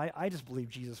 Or, I just believe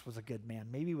Jesus was a good man.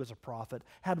 Maybe he was a prophet,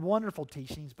 had wonderful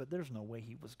teachings, but there's no way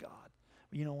he was God.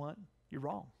 Well, you know what? You're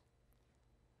wrong.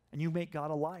 And you make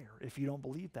God a liar if you don't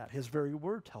believe that. His very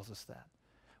word tells us that.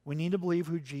 We need to believe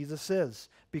who Jesus is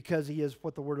because he is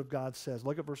what the word of God says.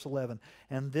 Look at verse 11.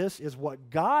 And this is what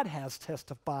God has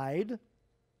testified.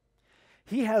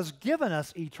 He has given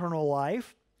us eternal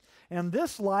life, and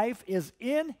this life is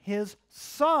in his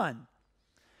Son.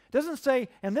 It doesn't say,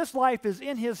 and this life is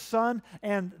in his Son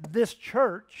and this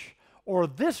church or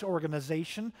this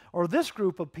organization or this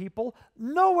group of people,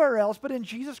 nowhere else but in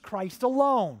Jesus Christ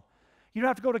alone. You don't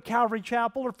have to go to Calvary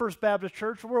Chapel or First Baptist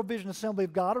Church or World Vision Assembly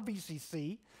of God or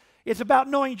VCC. It's about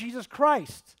knowing Jesus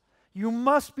Christ. You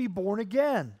must be born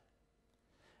again.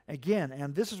 Again,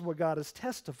 and this is what God has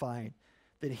testified,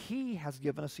 that he has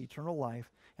given us eternal life,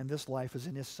 and this life is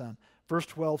in his Son. Verse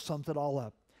 12 sums it all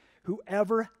up.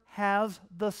 Whoever has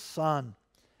the Son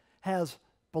has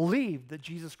believed that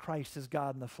Jesus Christ is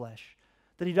God in the flesh,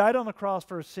 that he died on the cross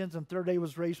for his sins and third day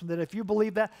was raised from the dead. If you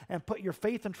believe that and put your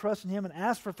faith and trust in him and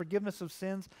ask for forgiveness of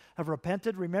sins, have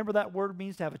repented, remember that word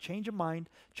means to have a change of mind,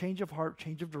 change of heart,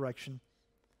 change of direction.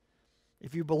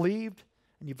 If you believed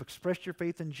and you've expressed your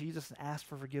faith in Jesus and asked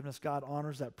for forgiveness, God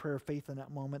honors that prayer of faith in that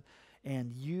moment,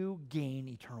 and you gain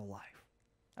eternal life.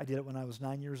 I did it when I was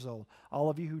 9 years old. All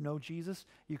of you who know Jesus,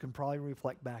 you can probably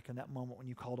reflect back in that moment when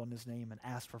you called on his name and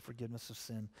asked for forgiveness of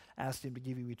sin, asked him to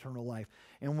give you eternal life.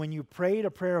 And when you prayed a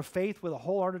prayer of faith with a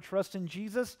wholehearted trust in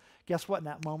Jesus, guess what? In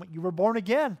that moment, you were born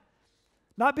again.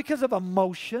 Not because of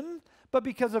emotion, but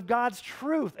because of God's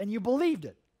truth, and you believed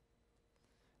it.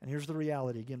 And here's the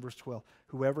reality, again, verse 12.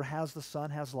 Whoever has the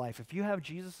Son has life. If you have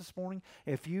Jesus this morning,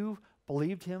 if you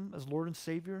believed him as Lord and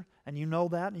Savior, and you know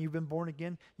that, and you've been born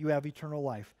again, you have eternal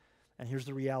life. And here's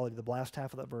the reality, the last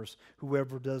half of that verse.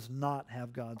 Whoever does not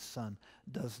have God's Son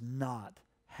does not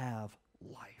have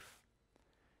life.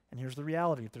 And here's the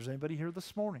reality. If there's anybody here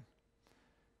this morning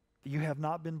that you have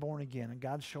not been born again, and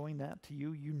God's showing that to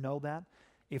you, you know that.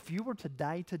 If you were to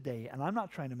die today, and I'm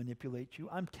not trying to manipulate you,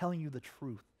 I'm telling you the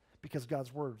truth, because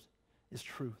God's word is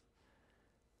truth.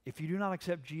 If you do not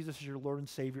accept Jesus as your Lord and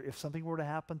Savior, if something were to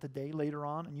happen today, later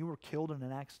on, and you were killed in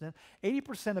an accident,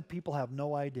 80% of people have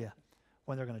no idea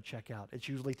when they're going to check out. It's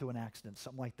usually through an accident,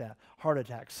 something like that. Heart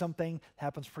attack, something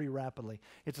happens pretty rapidly.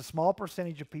 It's a small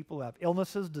percentage of people who have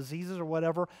illnesses, diseases, or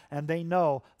whatever, and they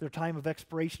know their time of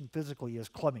expiration physically is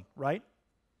coming, right?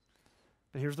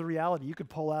 But here's the reality. You could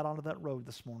pull out onto that road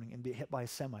this morning and be hit by a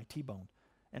semi, T-bone,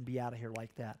 and be out of here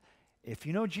like that. If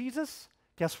you know Jesus,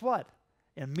 guess what?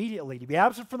 Immediately, to be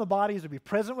absent from the body is to be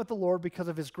present with the Lord because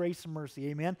of his grace and mercy.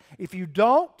 Amen? If you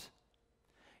don't,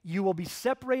 you will be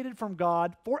separated from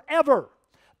God forever.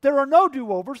 There are no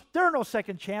do-overs. There are no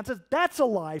second chances. That's a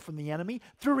lie from the enemy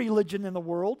through religion in the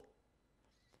world.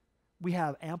 We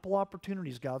have ample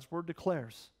opportunities, God's word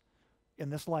declares, in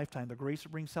this lifetime, the grace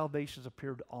that brings salvation has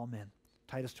appeared to all men.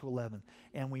 Titus 2:11.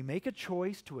 And we make a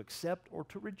choice to accept or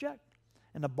to reject.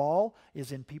 And the ball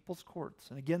is in people's courts.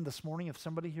 And again, this morning, if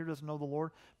somebody here doesn't know the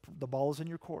Lord, the ball is in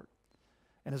your court.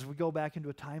 And as we go back into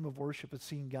a time of worship and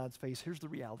seeing God's face, here's the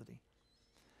reality.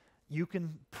 You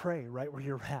can pray right where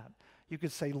you're at. You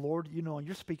could say, Lord, you know,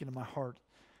 you're speaking to my heart.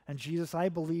 And Jesus, I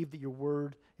believe that your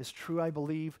word is true. I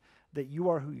believe that you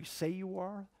are who you say you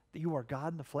are, that you are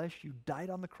God in the flesh. You died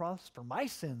on the cross for my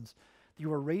sins. You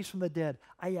were raised from the dead.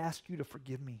 I ask you to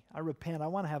forgive me. I repent. I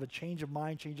want to have a change of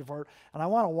mind, change of heart, and I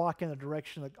want to walk in a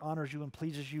direction that honors you and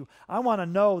pleases you. I want to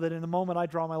know that in the moment I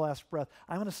draw my last breath,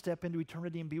 I'm going to step into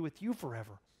eternity and be with you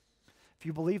forever. If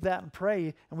you believe that and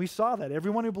pray, and we saw that,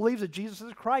 everyone who believes that Jesus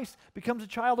is Christ becomes a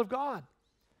child of God,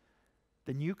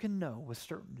 then you can know with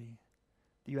certainty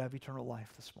that you have eternal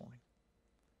life this morning.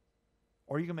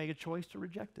 Or you can make a choice to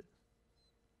reject it.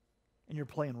 And you're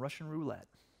playing Russian roulette.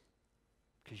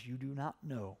 Because you do not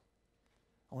know.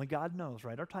 Only God knows,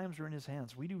 right? Our times are in his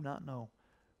hands. We do not know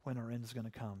when our end is going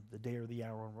to come, the day or the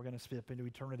hour, when we're going to step into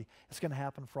eternity. It's going to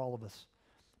happen for all of us.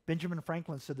 Benjamin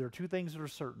Franklin said there are two things that are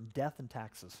certain, death and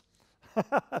taxes.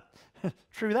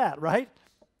 True that, right?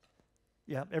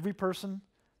 Yeah, every person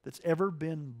that's ever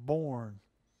been born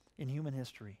in human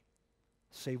history,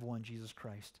 save one, Jesus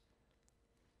Christ,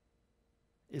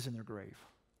 is in their grave.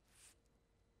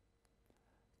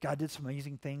 God did some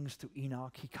amazing things to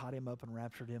Enoch. He caught him up and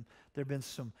raptured him. There have been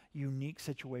some unique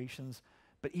situations.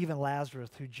 But even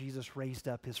Lazarus, who Jesus raised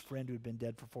up, his friend who had been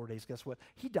dead for 4 days, guess what?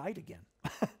 He died again,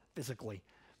 physically.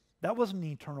 That wasn't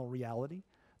an eternal reality.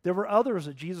 There were others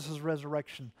at Jesus'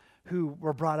 resurrection who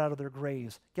were brought out of their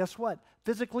graves. Guess what?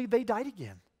 Physically, they died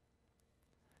again.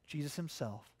 Jesus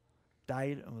himself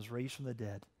died and was raised from the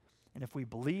dead. And if we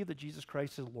believe that Jesus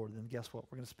Christ is Lord, then guess what?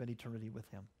 We're going to spend eternity with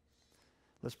him.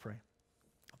 Let's pray.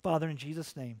 Father, in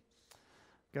Jesus' name,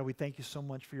 God, we thank you so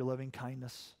much for your loving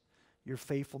kindness, your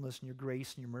faithfulness, and your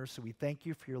grace and your mercy. We thank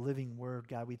you for your living word,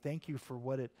 God. We thank you for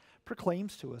what it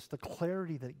proclaims to us, the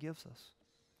clarity that it gives us.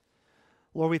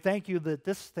 Lord, we thank you that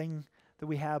this thing that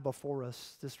we have before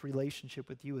us, this relationship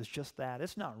with you, is just that.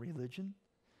 It's not religion.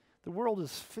 The world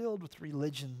is filled with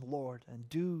religion, Lord, and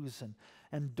do's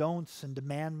and don'ts and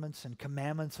demandments and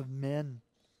commandments of men.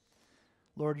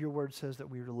 Lord, your word says that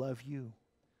we are to love you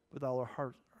with all our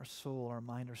heart, our soul, our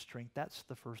mind, our strength. That's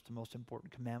the first and most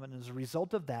important commandment. And as a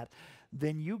result of that,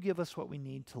 then you give us what we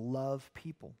need to love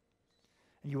people.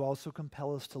 And you also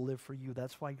compel us to live for you.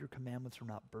 That's why your commandments are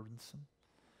not burdensome.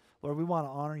 Lord, we want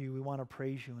to honor you. We want to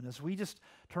praise you. And as we just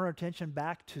turn our attention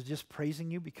back to just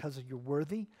praising you because you're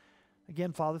worthy,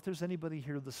 again, Father, if there's anybody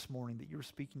here this morning that you're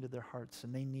speaking to their hearts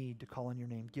and they need to call on your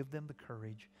name, give them the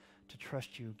courage to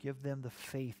trust you. Give them the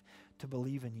faith to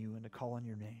believe in you and to call on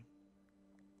your name.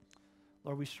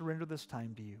 Lord, we surrender this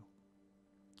time to you.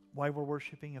 While we're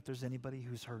worshiping, if there's anybody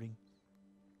who's hurting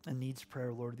and needs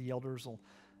prayer, Lord, the elders will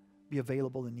be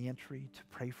available in the entry to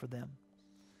pray for them.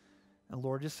 And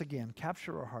Lord, just again,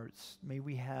 capture our hearts. May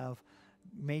we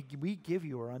give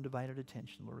you our undivided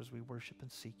attention, Lord, as we worship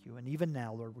and seek you. And even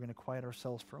now, Lord, we're going to quiet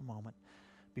ourselves for a moment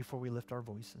before we lift our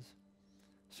voices.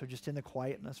 So just in the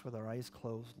quietness with our eyes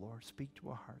closed, Lord, speak to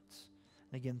our hearts.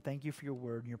 And again, thank you for your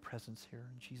word and your presence here.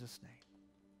 In Jesus' name.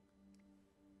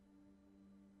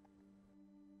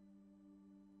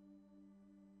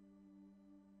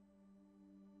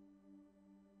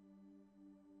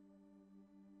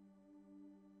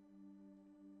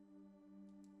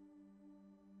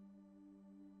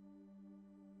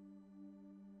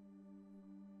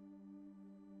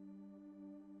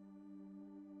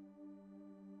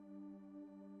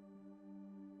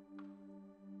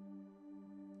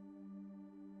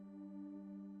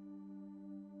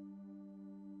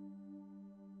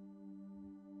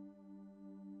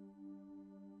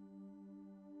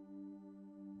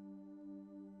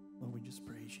 Lord, we just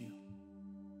praise you.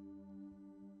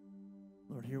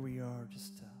 Lord, here we are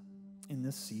just in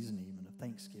this season even of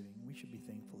Thanksgiving. We should be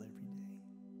thankful every day.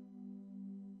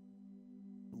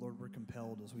 But Lord, we're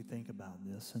compelled as we think about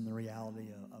this and the reality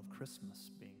of Christmas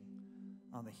being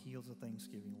on the heels of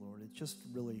Thanksgiving, Lord. It's just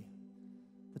really,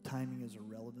 the timing is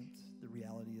irrelevant. The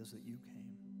reality is that you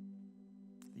came,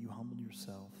 that you humbled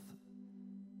yourself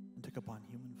and took upon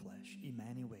human flesh,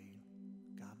 Emmanuel,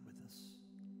 God with us.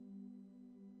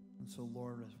 And so,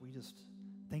 Lord, as we just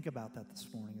think about that this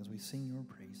morning, as we sing your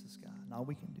praises, God, and all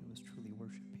we can do is truly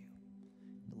worship you,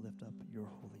 to lift up your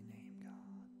holy name, God.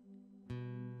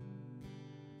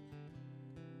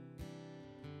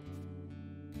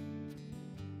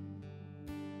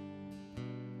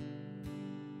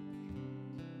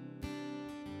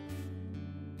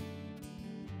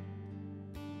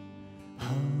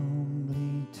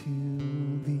 Humbly to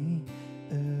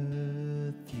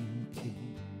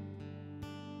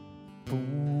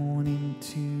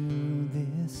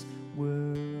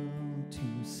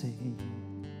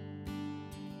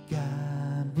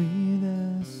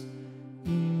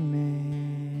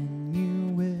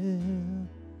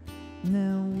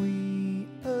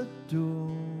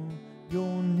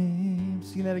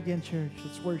again, church.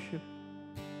 Let's worship.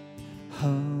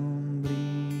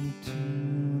 Humbly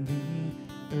to the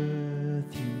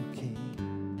earth you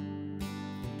came,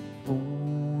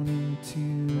 born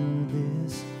into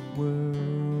this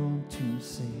world to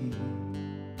save.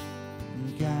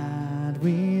 God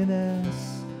with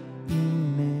us,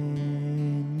 Emmanuel.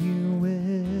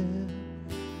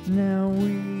 Now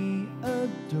we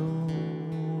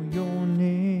adore your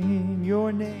name,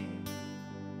 your name,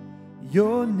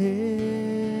 your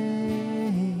name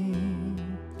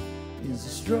is a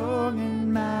strong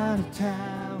and mighty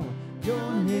tower.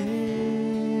 Your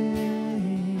name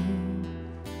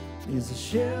is a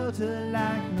shelter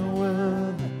like no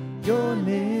other. Your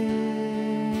name,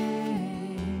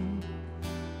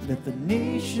 let the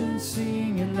nations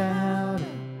sing it louder,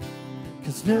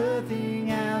 'cause nothing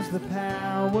has the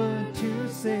power to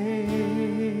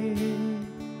save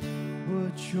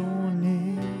but your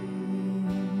name.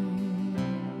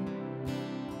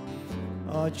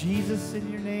 Oh, Jesus, in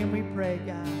your name we pray,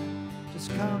 God. Just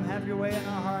come, have your way in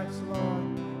our hearts, Lord.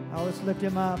 Oh, let's lift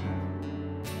him up.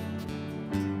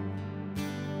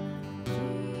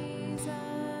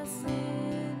 Jesus,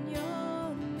 in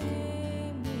your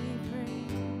name we pray.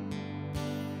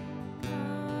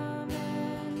 Come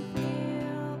and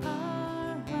fill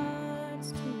our hearts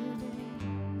today.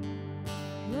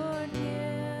 Lord,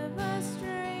 give us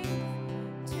strength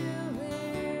to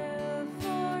live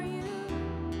for you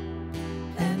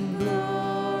and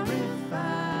glorify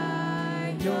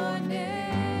your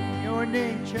name. Your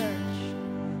name, church.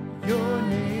 Your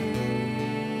name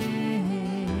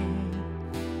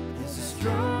is a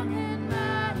strong and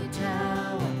mighty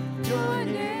tower. Your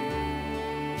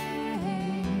name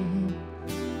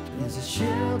is a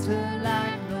shelter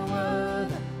like no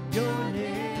other. Your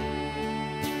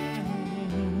name,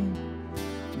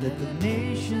 let the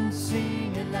nations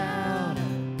sing it louder,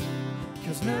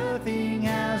 'cause nothing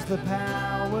has the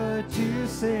power to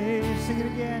save. Sing it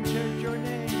again, church. Your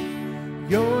name,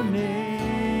 your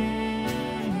name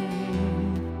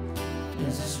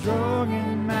is a strong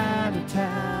and mighty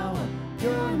tower.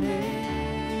 Your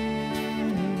name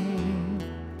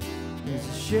is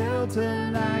a shelter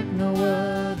like no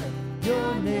other.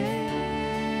 Your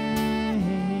name,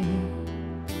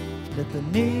 let the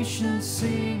nations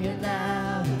sing it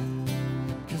louder,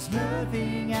 'cause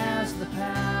nothing has the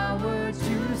power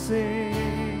to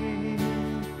save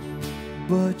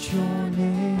but your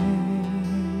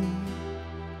name,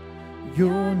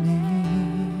 your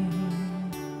name,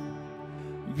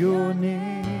 your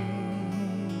name.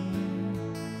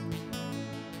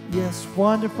 Yes,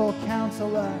 wonderful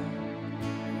counselor,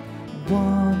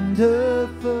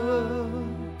 wonderful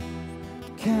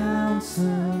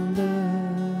counselor,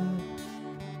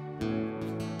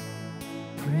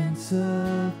 Prince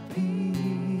of Peace.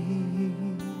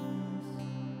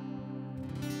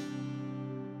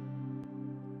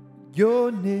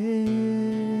 Your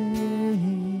name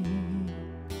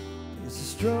is a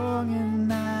strong and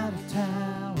mighty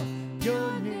tower. Your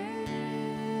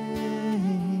name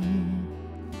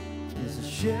is a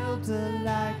shelter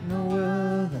like no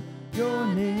other. Your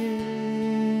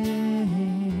name,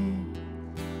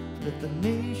 let the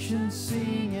nations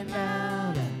sing it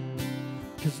louder,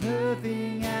 'cause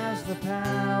nothing has the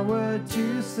power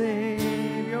to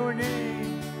save. Your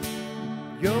name,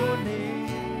 your name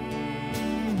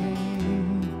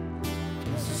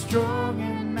is a strong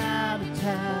and mighty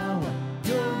tower.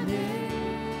 Your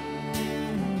name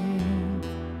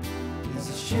is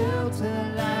a shelter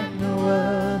like no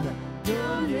other.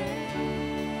 Your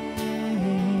name,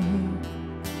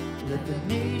 let the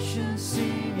nations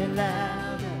sing it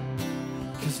louder,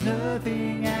 'cause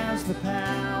nothing has the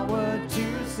power to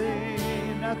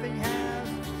save. Nothing has,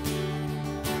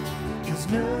 'cause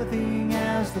nothing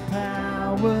has the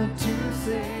power to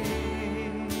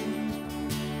save.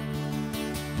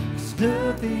 'Cause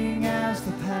nothing has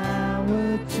the power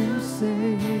to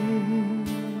save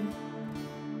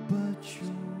but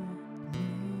your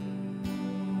name.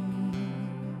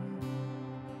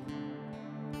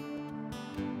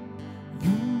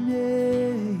 Your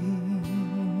name.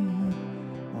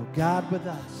 Oh, God with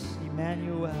us,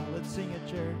 Emmanuel. Let's sing it,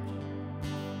 church.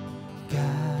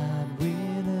 God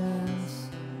with us,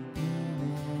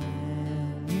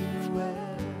 Emmanuel.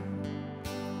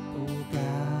 Oh,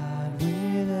 God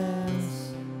with us,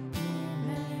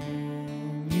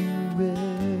 Emmanuel.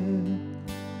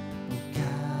 Oh,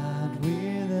 God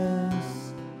with us,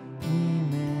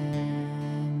 Emmanuel.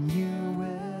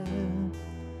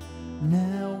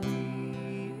 Now we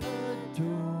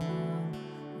adore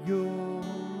your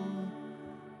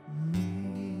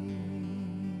name.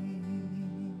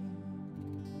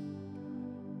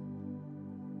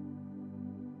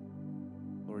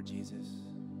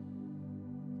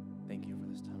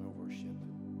 worship.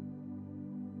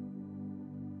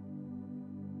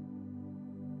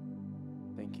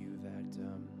 Thank you that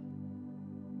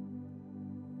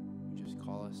you just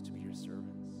call us to be your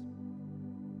servants.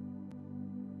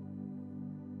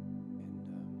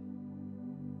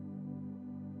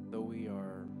 And though we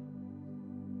are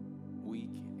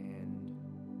weak and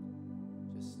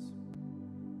just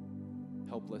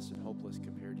helpless and hopeless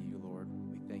compared to you, Lord,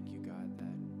 we thank you, God,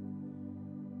 that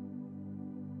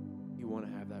you want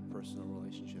to have that personal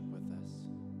relationship with us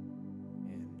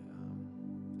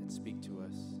and speak to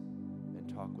us and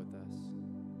talk with us.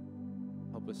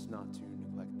 Help us not to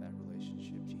neglect that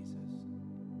relationship, Jesus.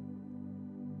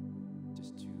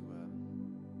 Just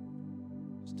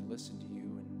to listen to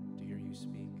you and to hear you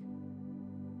speak.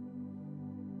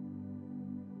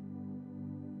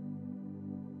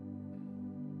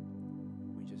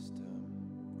 We just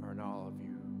are in awe of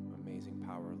your amazing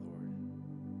power, Lord.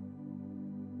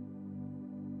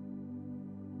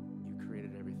 You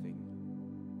created everything.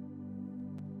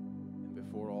 And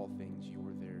before all things, you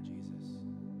were there, Jesus.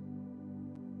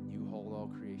 You hold all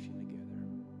creation together.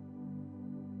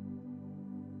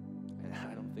 And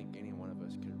I don't think any one of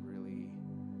us could really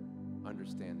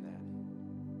understand that.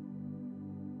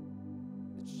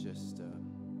 It's just,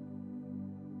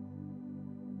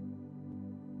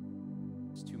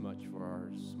 it's too much for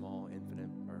our small,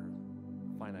 infinite, or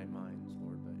finite minds,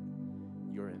 Lord, but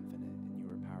you're infinite and you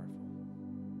are powerful.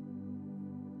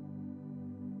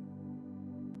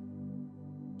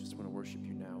 Just want to worship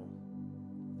you now,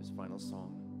 this final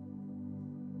song,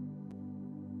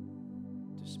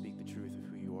 to speak the truth of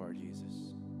who you are,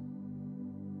 Jesus.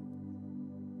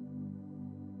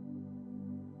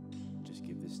 Just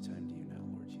give this time to you now,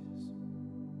 Lord Jesus.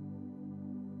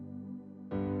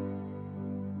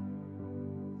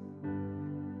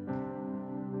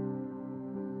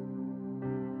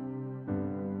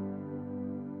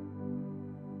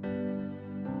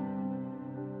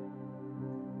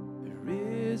 There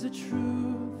is a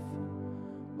truth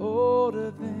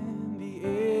older than the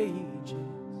ages.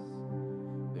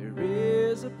 There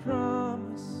is a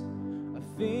promise of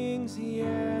things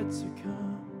yet to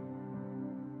come.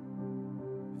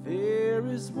 There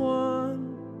is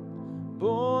one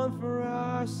born for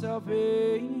our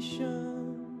salvation,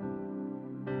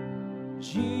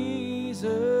 Jesus,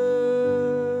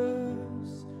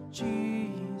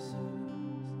 Jesus.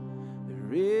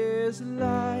 There is a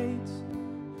light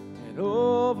that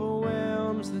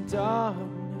overwhelms the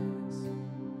darkness.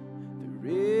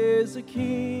 There is a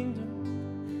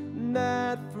kingdom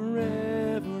that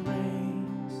forever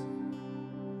reigns.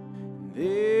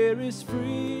 There is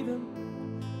freedom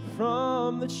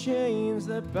from the chains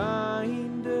that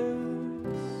bind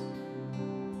us.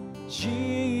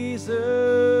 Jesus,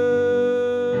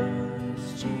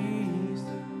 Jesus,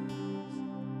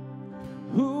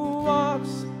 who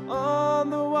walks on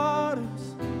the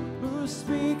waters, who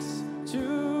speaks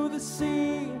to the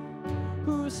sea,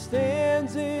 who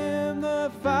stands in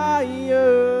the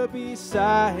fire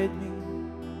beside me.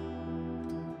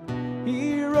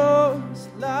 He rose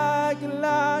like a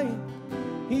lion,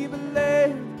 he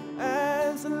bled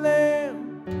as a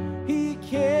lamb. He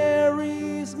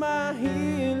carries my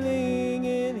healing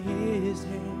in his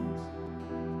hands.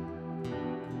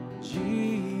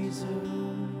 Jesus.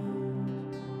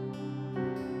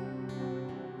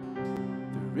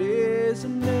 There is a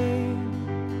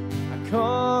name I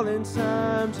call in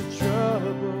times of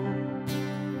trouble.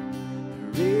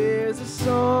 There is a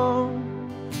song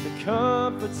that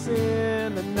comforts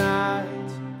in the night.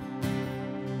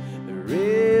 There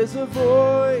is a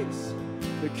voice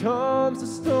that calms the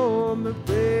storm that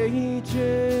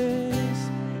rages.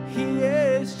 He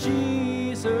is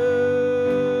Jesus,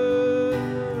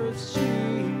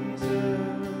 Jesus,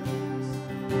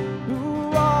 who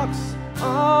walks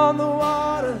on the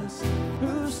waters,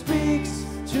 who speaks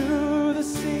to the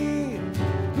sea,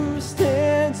 who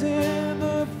stands in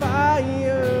the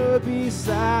fire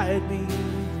beside me.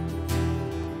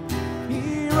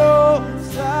 He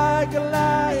roars like a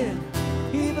lion,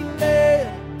 he bled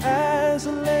as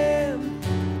a lamb.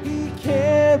 He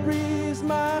carries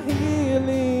my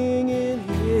healing in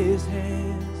his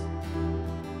hands.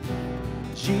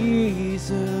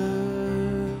 Jesus,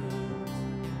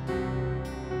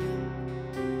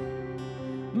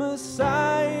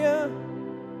 Messiah,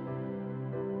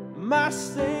 my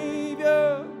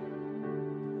Savior.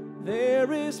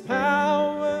 There is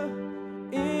power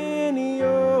in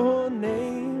your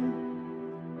name.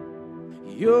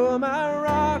 You're my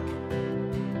rock,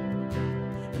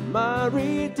 my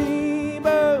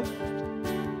Redeemer.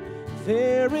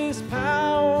 There is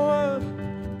power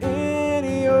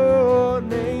in your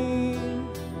name,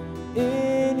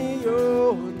 in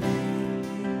your name.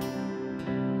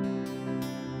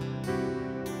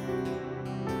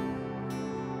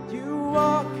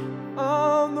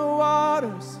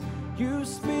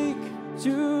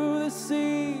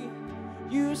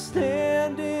 You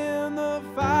stand in the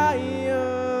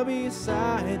fire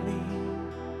beside me.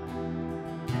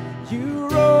 You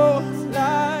roar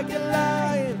like a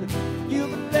lion. You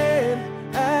bled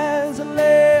as a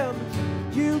lamb.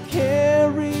 You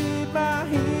carried my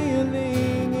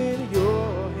healing in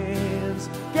your hands.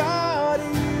 God,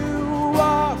 you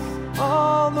walk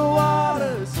on the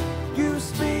waters. You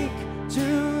speak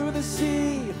to the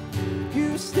sea.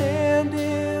 You stand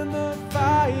in the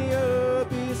fire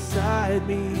beside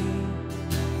me.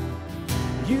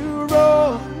 You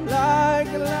roar like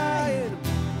a lion.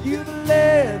 You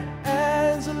bled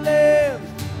as a lamb.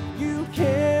 You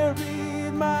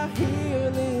carried my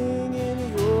healing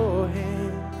in your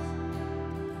hands.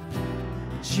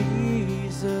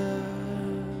 Jesus,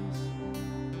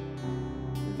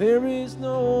 there is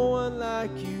no one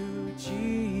like you,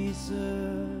 Jesus.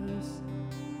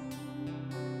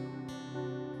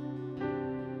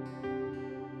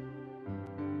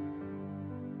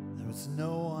 There was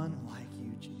no one like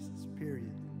you, Jesus,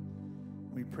 period.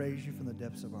 We praise you from the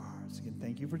depths of our hearts. Again,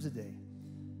 thank you for today.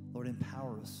 Lord,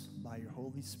 empower us by your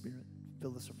Holy Spirit.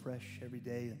 Fill us afresh every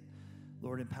day. And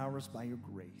Lord, empower us by your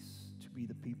grace to be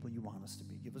the people you want us to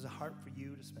be. Give us a heart for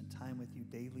you to spend time with you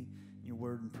daily in your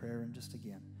word and prayer. And just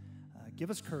again, give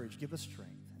us courage, give us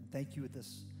strength. And thank you at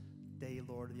this day,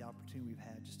 Lord, the opportunity we've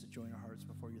had just to join our hearts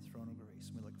before your throne of grace.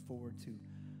 And we look forward to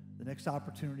the next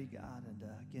opportunity, God. And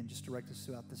again, just direct us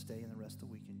throughout this day and the rest of the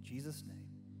week. In Jesus' name,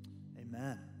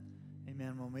 amen.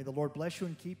 Amen. Well, may the Lord bless you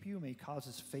and keep you. May he cause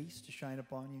his face to shine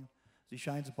upon you. As he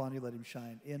shines upon you, let him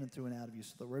shine in and through and out of you,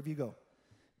 so that wherever you go,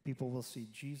 people will see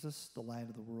Jesus, the light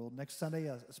of the world. Next Sunday,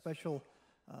 a special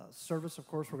service, of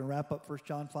course. We're going to wrap up 1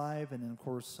 John 5, and then, of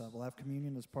course, we'll have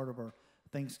communion as part of our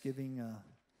Thanksgiving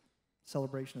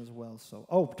celebration as well.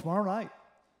 So, tomorrow night,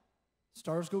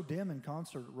 Stars Go Dim in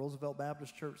concert at Roosevelt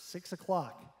Baptist Church, 6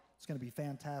 o'clock. It's going to be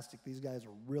fantastic. These guys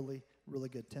are really, really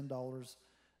good. $10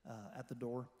 at the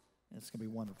door. And it's going to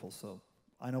be wonderful. So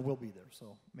I know we'll be there.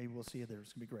 So maybe we'll see you there.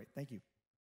 It's going to be great. Thank you.